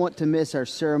won't want to miss our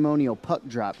ceremonial puck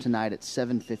drop tonight at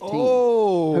 7:15.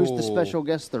 Oh. Who's the special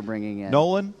guest they're bringing in?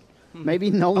 Nolan? Maybe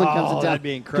Nolan comes to town. That'd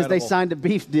be incredible. Because they signed a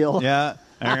beef deal. Yeah.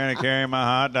 They're going to carry my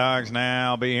hot dogs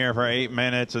now. I'll be here for 8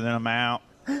 minutes, and then I'm out.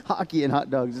 Hockey and hot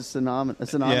dogs is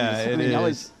synonymous. Yeah, it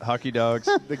is. Hockey dogs.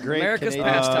 The great America's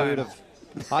Canadian pastime. food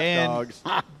of hot dogs.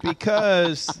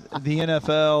 Because the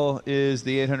NFL is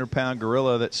the 800-pound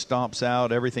gorilla that stomps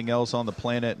out everything else on the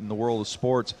planet in the world of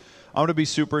sports, I'm going to be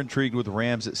super intrigued with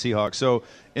Rams at Seahawks. So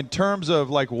in terms of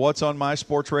like what's on my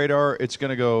sports radar, it's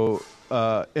going to go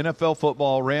NFL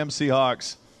football, Rams,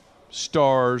 Seahawks,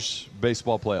 Stars,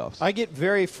 baseball playoffs. I get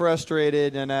very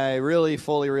frustrated, and I really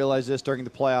fully realized this during the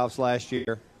playoffs last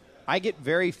year. I get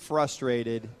very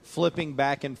frustrated flipping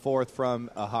back and forth from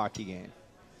a hockey game.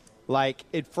 Like,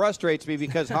 it frustrates me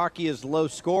because hockey is low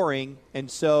scoring, and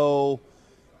so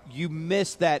you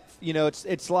miss that.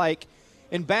 It's like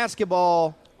in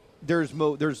basketball, there's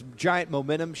giant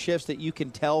momentum shifts that you can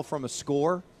tell from a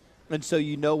score. and so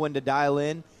you know when to dial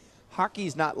in.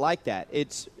 Hockey's not like that.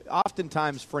 It's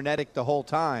oftentimes frenetic the whole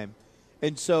time.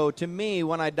 And so to me,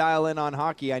 when I dial in on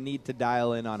hockey, I need to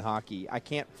dial in on hockey. I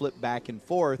can't flip back and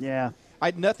forth. Yeah.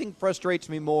 Nothing frustrates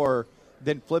me more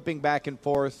than flipping back and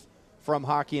forth from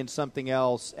hockey and something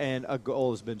else, and a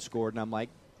goal has been scored, and I'm like,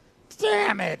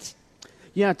 damn it.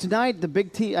 Yeah, tonight the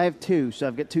big I have two, so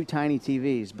I've got two tiny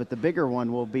TVs, but the bigger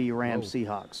one will be Rams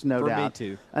Seahawks, no doubt. For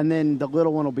me too. And then the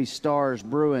little one will be Stars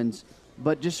Bruins.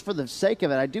 But just for the sake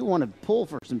of it, I do want to pull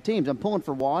for some teams. I'm pulling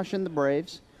for Wash and the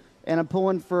Braves, and I'm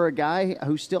pulling for a guy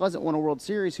who still hasn't won a World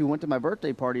Series who went to my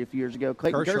birthday party a few years ago,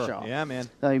 Clayton Kershaw. Yeah, man.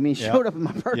 He showed up at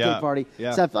my birthday party.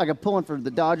 Yeah. So I feel like I'm pulling for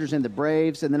the Dodgers and the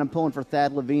Braves, and then I'm pulling for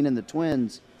Thad Levine and the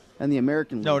Twins and the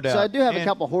American League. No doubt. So I do have a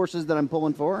couple horses that I'm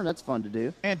pulling for, and that's fun to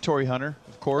do. And Torrey Hunter,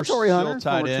 of course. Torrey Hunter,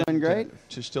 still tied former in. Twin great.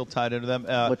 Just still tied into them.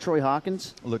 LaTroy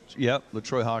Hawkins.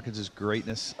 LaTroy Hawkins is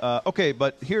greatness. Okay,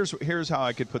 but here's how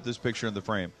I could put this picture in the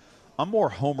frame. I'm more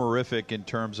homerific in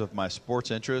terms of my sports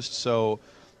interest. So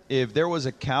if there was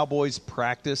a Cowboys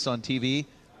practice on TV,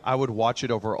 I would watch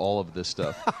it over all of this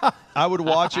stuff. I would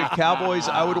watch a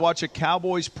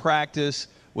Cowboys practice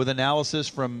with analysis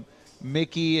from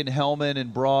Mickey and Hellman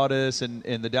and Broadus and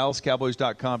the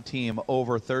DallasCowboys.com team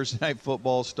over Thursday Night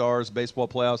Football, Stars, baseball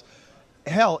playoffs.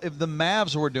 Hell, if the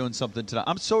Mavs were doing something tonight,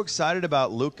 I'm so excited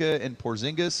about Luka and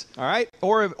Porzingis. All right.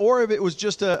 Or if it was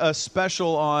just a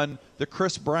special on the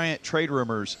Chris Bryant trade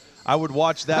rumors, I would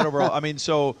watch that overall. I mean,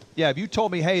 so, yeah, if you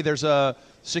told me, hey, there's a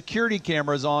security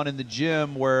cameras on in the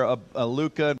gym where a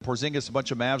Luka and Porzingis, a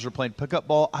bunch of Mavs are playing pickup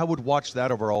ball, I would watch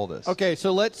that over all this. Okay,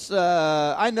 so let's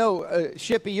I know,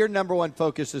 Shippy, your number one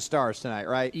focus is Stars tonight,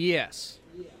 right? Yes.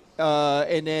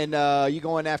 And then you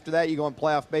going after that? You going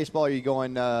playoff baseball, or you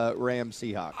going Rams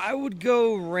Seahawks? I would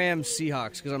go Rams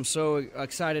Seahawks because I'm so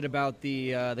excited about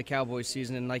the Cowboys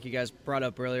season, and like you guys brought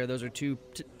up earlier, those are two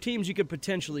teams you could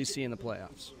potentially see in the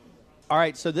playoffs. All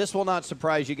right, so this will not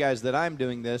surprise you guys that I'm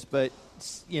doing this, but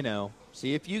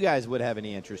see if you guys would have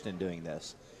any interest in doing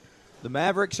this. The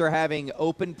Mavericks are having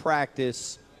open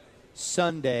practice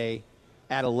Sunday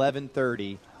at 11:30.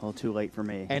 A little too late for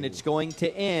me. And it's going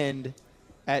to end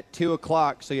at 2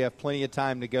 o'clock, so you have plenty of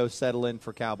time to go settle in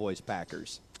for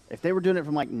Cowboys-Packers. If they were doing it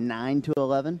from like 9 to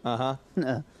 11, Uh-huh.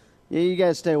 yeah, you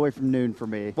guys stay away from noon for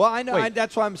me. Well, I know.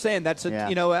 That's what I'm saying. That's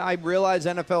I realize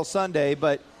NFL Sunday,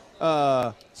 but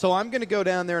so I'm going to go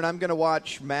down there and I'm going to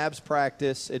watch Mavs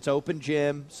practice. It's open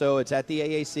gym, so it's at the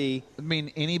AAC. I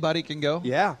mean, anybody can go?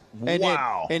 Yeah. And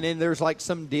wow. And then there's like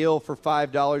some deal for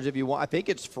 $5 if you want. I think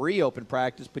it's free open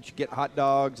practice, but you get hot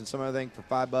dogs and some other thing for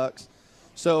 $5.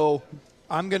 So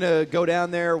I'm going to go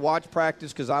down there, watch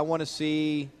practice because I want to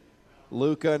see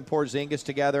Luka and Porzingis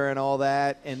together and all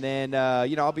that. And then,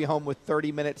 I'll be home with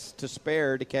 30 minutes to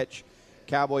spare to catch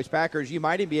Cowboys-Packers. You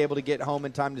might even be able to get home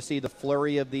in time to see the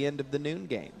flurry of the end of the noon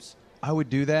games. I would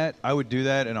do that. I would do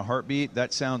that in a heartbeat.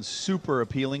 That sounds super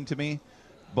appealing to me.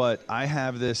 But I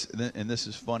have this, and this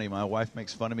is funny. My wife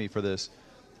makes fun of me for this.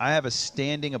 I have a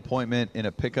standing appointment in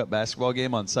a pickup basketball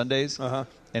game on Sundays. Uh-huh.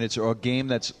 And it's a game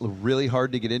that's really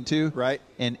hard to get into. Right.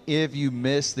 And if you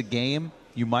miss the game,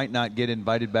 you might not get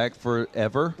invited back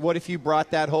forever. What if you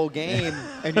brought that whole game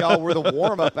and y'all were the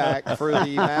warm-up act for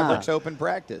the Mavericks open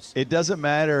practice? It doesn't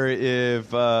matter if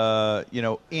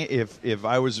if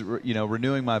I was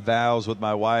renewing my vows with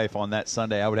my wife on that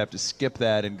Sunday, I would have to skip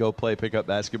that and go play pickup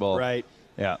basketball. Right.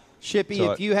 Yeah. Shippy,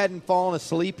 So if you hadn't fallen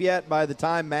asleep yet by the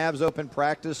time Mavs open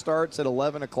practice starts at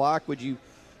 11 o'clock, would you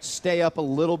stay up a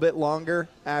little bit longer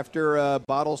after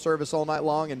bottle service all night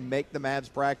long and make the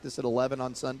Mavs practice at 11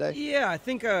 on Sunday? Yeah, I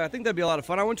think that'd be a lot of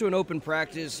fun. I went to an open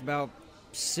practice about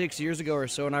 6 years ago or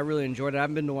so, and I really enjoyed it. I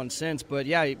haven't been to one since. But,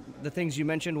 yeah, the things you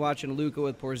mentioned, watching Luka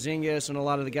with Porzingis and a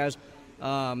lot of the guys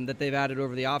that they've added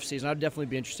over the offseason, I'd definitely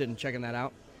be interested in checking that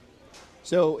out.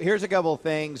 So here's a couple of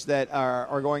things that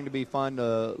are going to be fun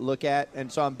to look at.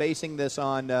 And so I'm basing this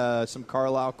on some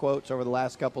Carlisle quotes over the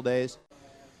last couple days.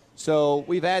 So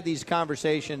we've had these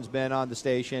conversations, Ben, on the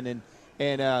station,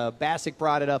 and Bassick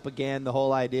brought it up again, the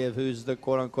whole idea of who's the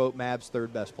quote-unquote Mavs'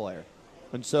 third best player.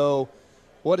 And so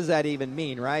what does that even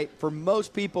mean, right? For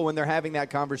most people, when they're having that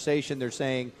conversation, they're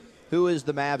saying, who is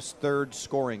the Mavs' third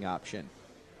scoring option?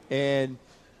 And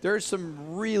there's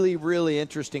some really, really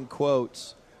interesting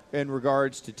quotes in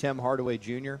regards to Tim Hardaway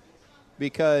Jr.,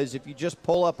 because if you just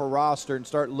pull up a roster and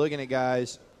start looking at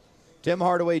guys, Tim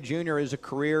Hardaway Jr. is a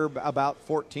career about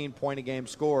 14-point-a-game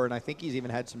scorer, and I think he's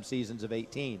even had some seasons of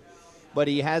 18. But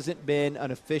he hasn't been an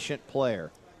efficient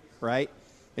player, right?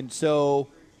 And so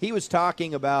he was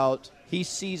talking about he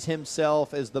sees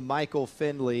himself as the Michael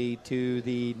Finley to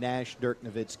the Nash Dirk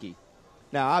Nowitzki.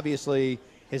 Now, obviously,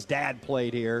 his dad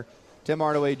played here, Tim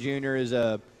Hardaway Jr. is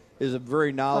a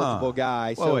very knowledgeable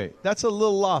guy. So wait, that's a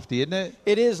little lofty, isn't it?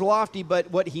 It is lofty,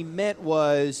 but what he meant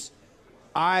was,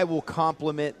 I will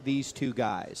compliment these two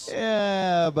guys.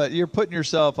 Yeah, but you're putting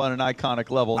yourself on an iconic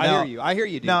level. I hear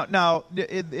you, dude. Now,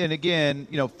 and again,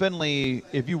 Finley,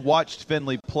 if you watched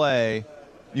Finley play,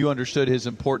 you understood his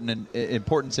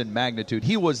importance and magnitude.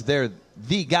 He was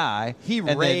the guy. He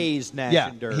raised Nash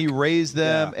and Dirk. He raised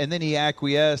them, and then he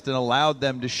acquiesced and allowed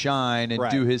them to shine and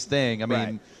do his thing. I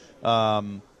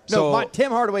mean,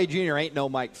 Tim Hardaway Jr. ain't no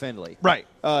Mike Finley. Right.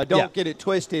 Don't get it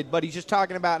twisted, but he's just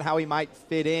talking about how he might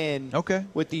fit in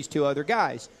with these two other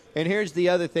guys. And here's the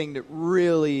other thing that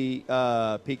really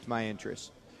piqued my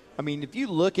interest. I mean, if you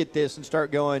look at this and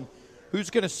start going, who's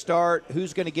going to start,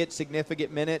 who's going to get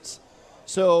significant minutes?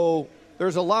 So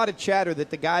there's a lot of chatter that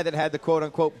the guy that had the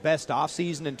quote-unquote best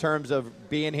offseason in terms of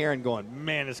being here and going,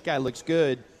 man, this guy looks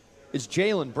good, is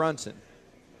Jalen Brunson.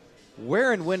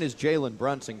 Where and when is Jalen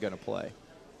Brunson going to play?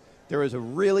 There was a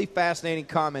really fascinating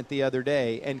comment the other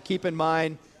day, and keep in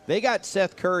mind, they got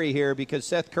Seth Curry here because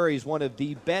Seth Curry is one of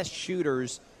the best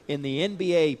shooters in the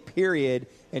NBA, period,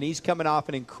 and he's coming off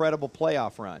an incredible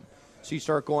playoff run. So you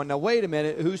start going, now wait a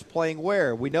minute, who's playing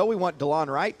where? We know we want DeLon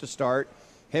Wright to start.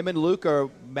 Him and Luka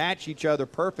match each other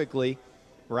perfectly,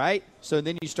 right? So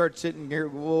then you start sitting here,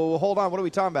 well, hold on, what are we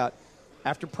talking about?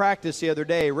 After practice the other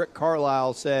day, Rick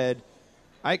Carlisle said,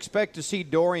 I expect to see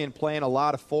Dorian playing a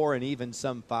lot of 4 and even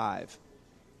some 5.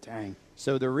 Dang.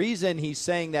 So the reason he's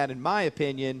saying that, in my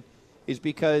opinion, is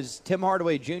because Tim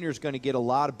Hardaway Jr. is going to get a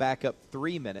lot of backup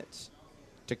 3 minutes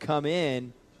to come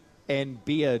in and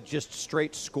be a just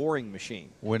straight scoring machine.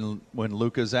 When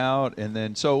Luka's out, and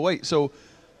then so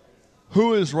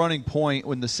who is running point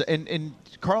when and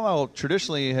Carlisle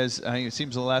traditionally has, it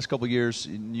seems in the last couple of years,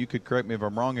 and you could correct me if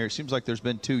I'm wrong here, it seems like there's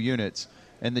been 2 units.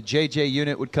 And the JJ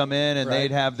unit would come in, and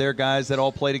they'd have their guys that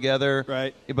all play together.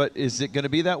 Right. But is it going to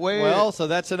be that way? Well, so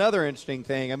that's another interesting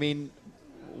thing. I mean,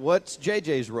 what's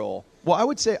JJ's role? Well,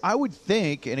 I would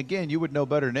think, and again, you would know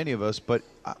better than any of us, but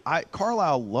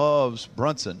Carlisle loves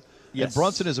Brunson. Yes. And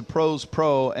Brunson is a pro's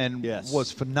pro and Yes.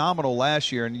 was phenomenal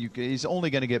last year, and he's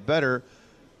only going to get better.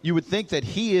 You would think that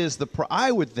he is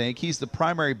I would think he's the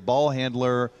primary ball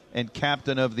handler and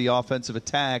captain of the offensive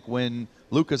attack when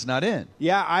Luka's not in.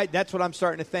 Yeah, that's what I'm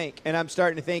starting to think. And I'm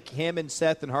starting to think him and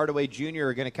Seth and Hardaway Jr.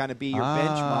 are going to kind of be your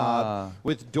bench mob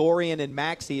with Dorian and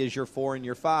Maxey as your 4 and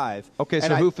your 5. Okay,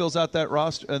 so who fills out that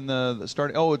roster and the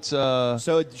starting? Oh, it's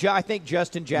So I think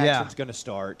Justin Jackson's going to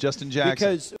start. Justin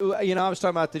Jackson. Because, I was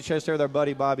talking about this yesterday with our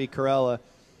buddy Bobby Carella.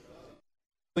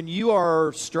 When you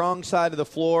are strong side of the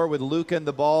floor with Luka and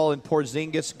the ball and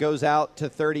Porzingis goes out to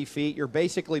 30 feet, you're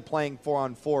basically playing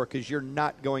 4-on-4 because you're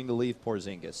not going to leave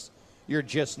Porzingis. You're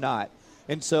just not.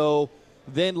 And so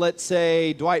then let's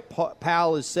say Dwight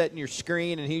Powell is setting your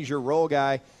screen and he's your roll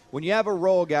guy. When you have a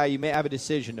roll guy, you may have a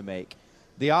decision to make.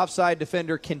 The offside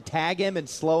defender can tag him and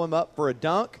slow him up for a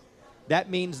dunk. That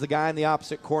means the guy in the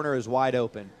opposite corner is wide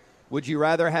open. Would you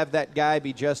rather have that guy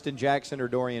be Justin Jackson or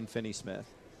Dorian Finney-Smith?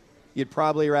 You'd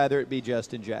probably rather it be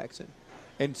Justin Jackson.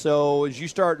 And so as you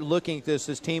start looking at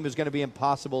this team is going to be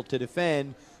impossible to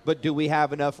defend, but do we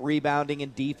have enough rebounding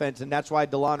and defense? And that's why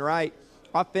DeLon Wright,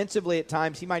 offensively at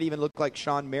times, he might even look like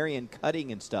Sean Marion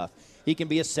cutting and stuff. He can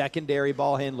be a secondary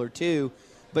ball handler too,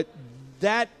 but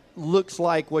that looks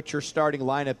like what your starting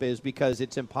lineup is because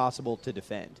it's impossible to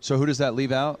defend. So who does that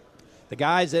leave out? The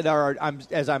guys that are,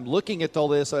 as I'm looking at all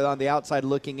this on the outside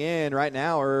looking in right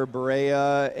now, are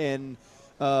Barea and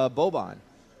Boban.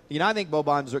 I think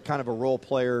Boban's kind of a role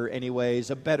player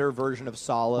anyways, a better version of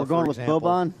Salah. We're going with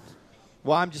Boban?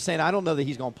 Well, I'm just saying I don't know that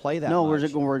he's going to play that No,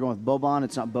 much. we're going with Boban.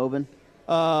 It's not Boban.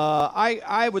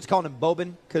 I was calling him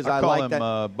Boban because I like that.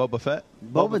 Call him Boba Fett.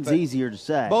 Boban's Fett. easier to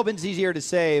say. Boban's easier to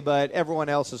say, but everyone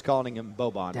else is calling him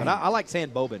Boban. But I like saying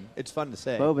Boban. It's fun to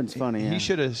say. Boban's funny.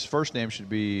 His first name should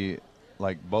be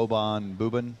like Boban.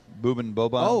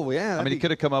 Oh, yeah. I mean, he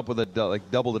could have come up with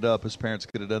doubled it up. His parents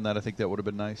could have done that. I think that would have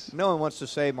been nice. No one wants to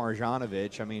say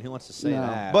Marjanovic. I mean, who wants to say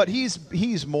that? But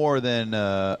he's more than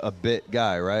a bit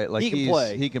guy, right? Like he can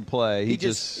play. He can play. He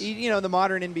just the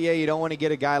modern NBA, you don't want to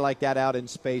get a guy like that out in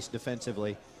space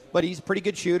defensively. But he's a pretty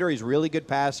good shooter. He's a really good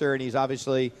passer, and he's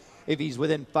obviously, if he's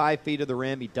within 5 feet of the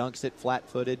rim, he dunks it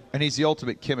flat-footed. And he's the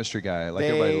ultimate chemistry guy. Like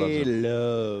everybody everybody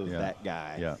loves that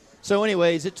guy. Yeah. So,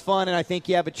 anyways, it's fun, and I think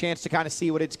you have a chance to kind of see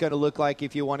what it's going to look like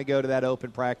if you want to go to that open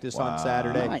practice on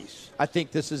Saturday. Nice. I think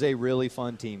this is a really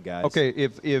fun team, guys. Okay,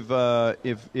 if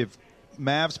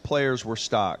Mavs players were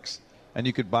stocks, and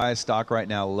you could buy a stock right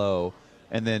now low,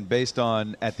 and then based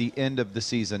on at the end of the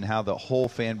season how the whole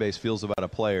fan base feels about a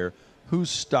player,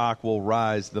 whose stock will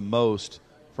rise the most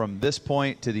from this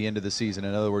point to the end of the season?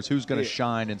 In other words, who's going to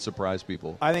shine and surprise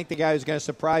people? I think the guy who's going to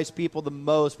surprise people the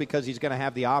most because he's going to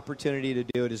have the opportunity to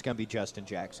do it is going to be Justin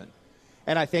Jackson.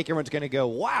 And I think everyone's going to go,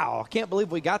 wow, I can't believe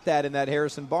we got that in that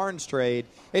Harrison Barnes trade.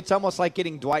 It's almost like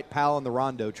getting Dwight Powell in the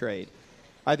Rondo trade.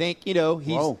 I think,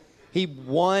 he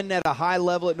won at a high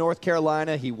level at North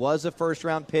Carolina. He was a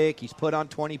first-round pick. He's put on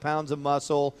 20 pounds of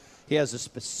muscle. He has a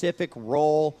specific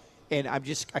role. And I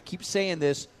keep saying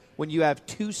this, when you have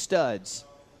two studs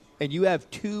and you have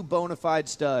two bona fide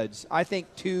studs, I think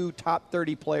two top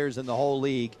 30 players in the whole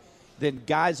league, then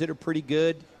guys that are pretty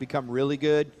good become really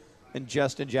good. And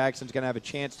Justin Jackson's going to have a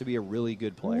chance to be a really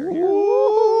good player here.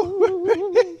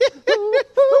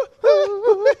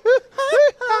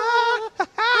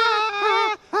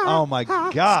 Oh, my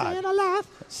God.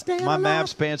 My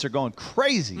Mavs fans are going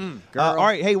crazy. All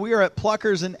right, hey, we are at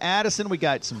Pluckers in Addison. We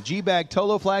got some G-Bag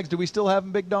Tolo flags. Do we still have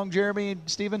them, Big Dong Jeremy and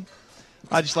Steven?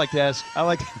 I just like to ask.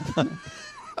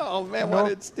 Oh, man, why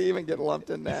did Steven get lumped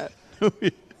in that?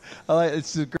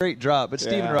 It's a great drop, but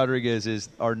Steven Rodriguez is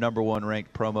our number one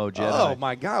ranked promo Jedi. Oh,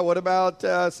 my God. What about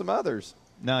some others?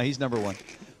 No, he's number one.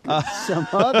 Some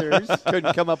others.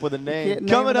 Couldn't come up with a name.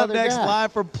 Coming up next,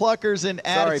 live from Pluckers in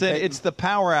Addison, it's the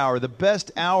Power Hour, the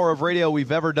best hour of radio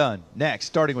we've ever done. Next,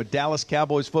 starting with Dallas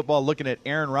Cowboys football, looking at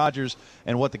Aaron Rodgers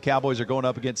and what the Cowboys are going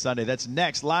up against Sunday. That's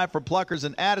next, live from Pluckers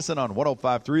in Addison on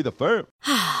 105.3 The Fan.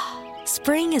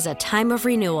 Spring is a time of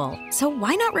renewal, so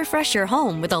why not refresh your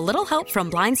home with a little help from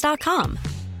Blinds.com?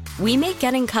 We make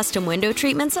getting custom window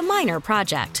treatments a minor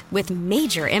project with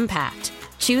major impact.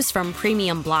 Choose from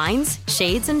premium blinds,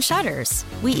 shades, and shutters.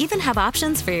 We even have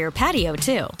options for your patio,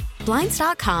 too.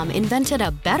 Blinds.com invented a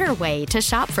better way to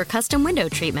shop for custom window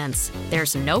treatments.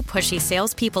 There's no pushy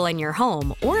salespeople in your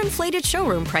home or inflated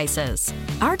showroom prices.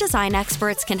 Our design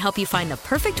experts can help you find the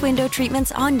perfect window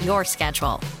treatments on your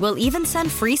schedule. We'll even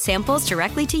send free samples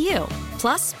directly to you.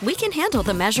 Plus, we can handle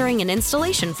the measuring and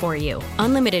installation for you.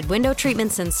 Unlimited window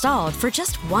treatments installed for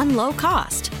just one low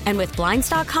cost. And with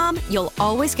Blinds.com, you'll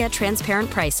always get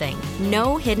transparent pricing.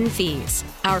 No hidden fees.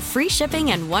 Our free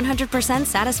shipping and 100%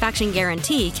 satisfaction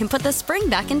guarantee can put the spring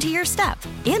back into your step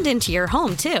and into your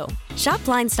home, too. Shop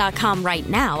Blinds.com right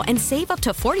now and save up to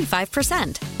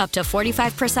 45%. Up to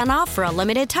 45% off for a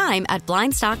limited time at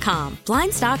Blinds.com.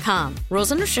 Blinds.com.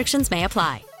 Rules and restrictions may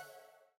apply.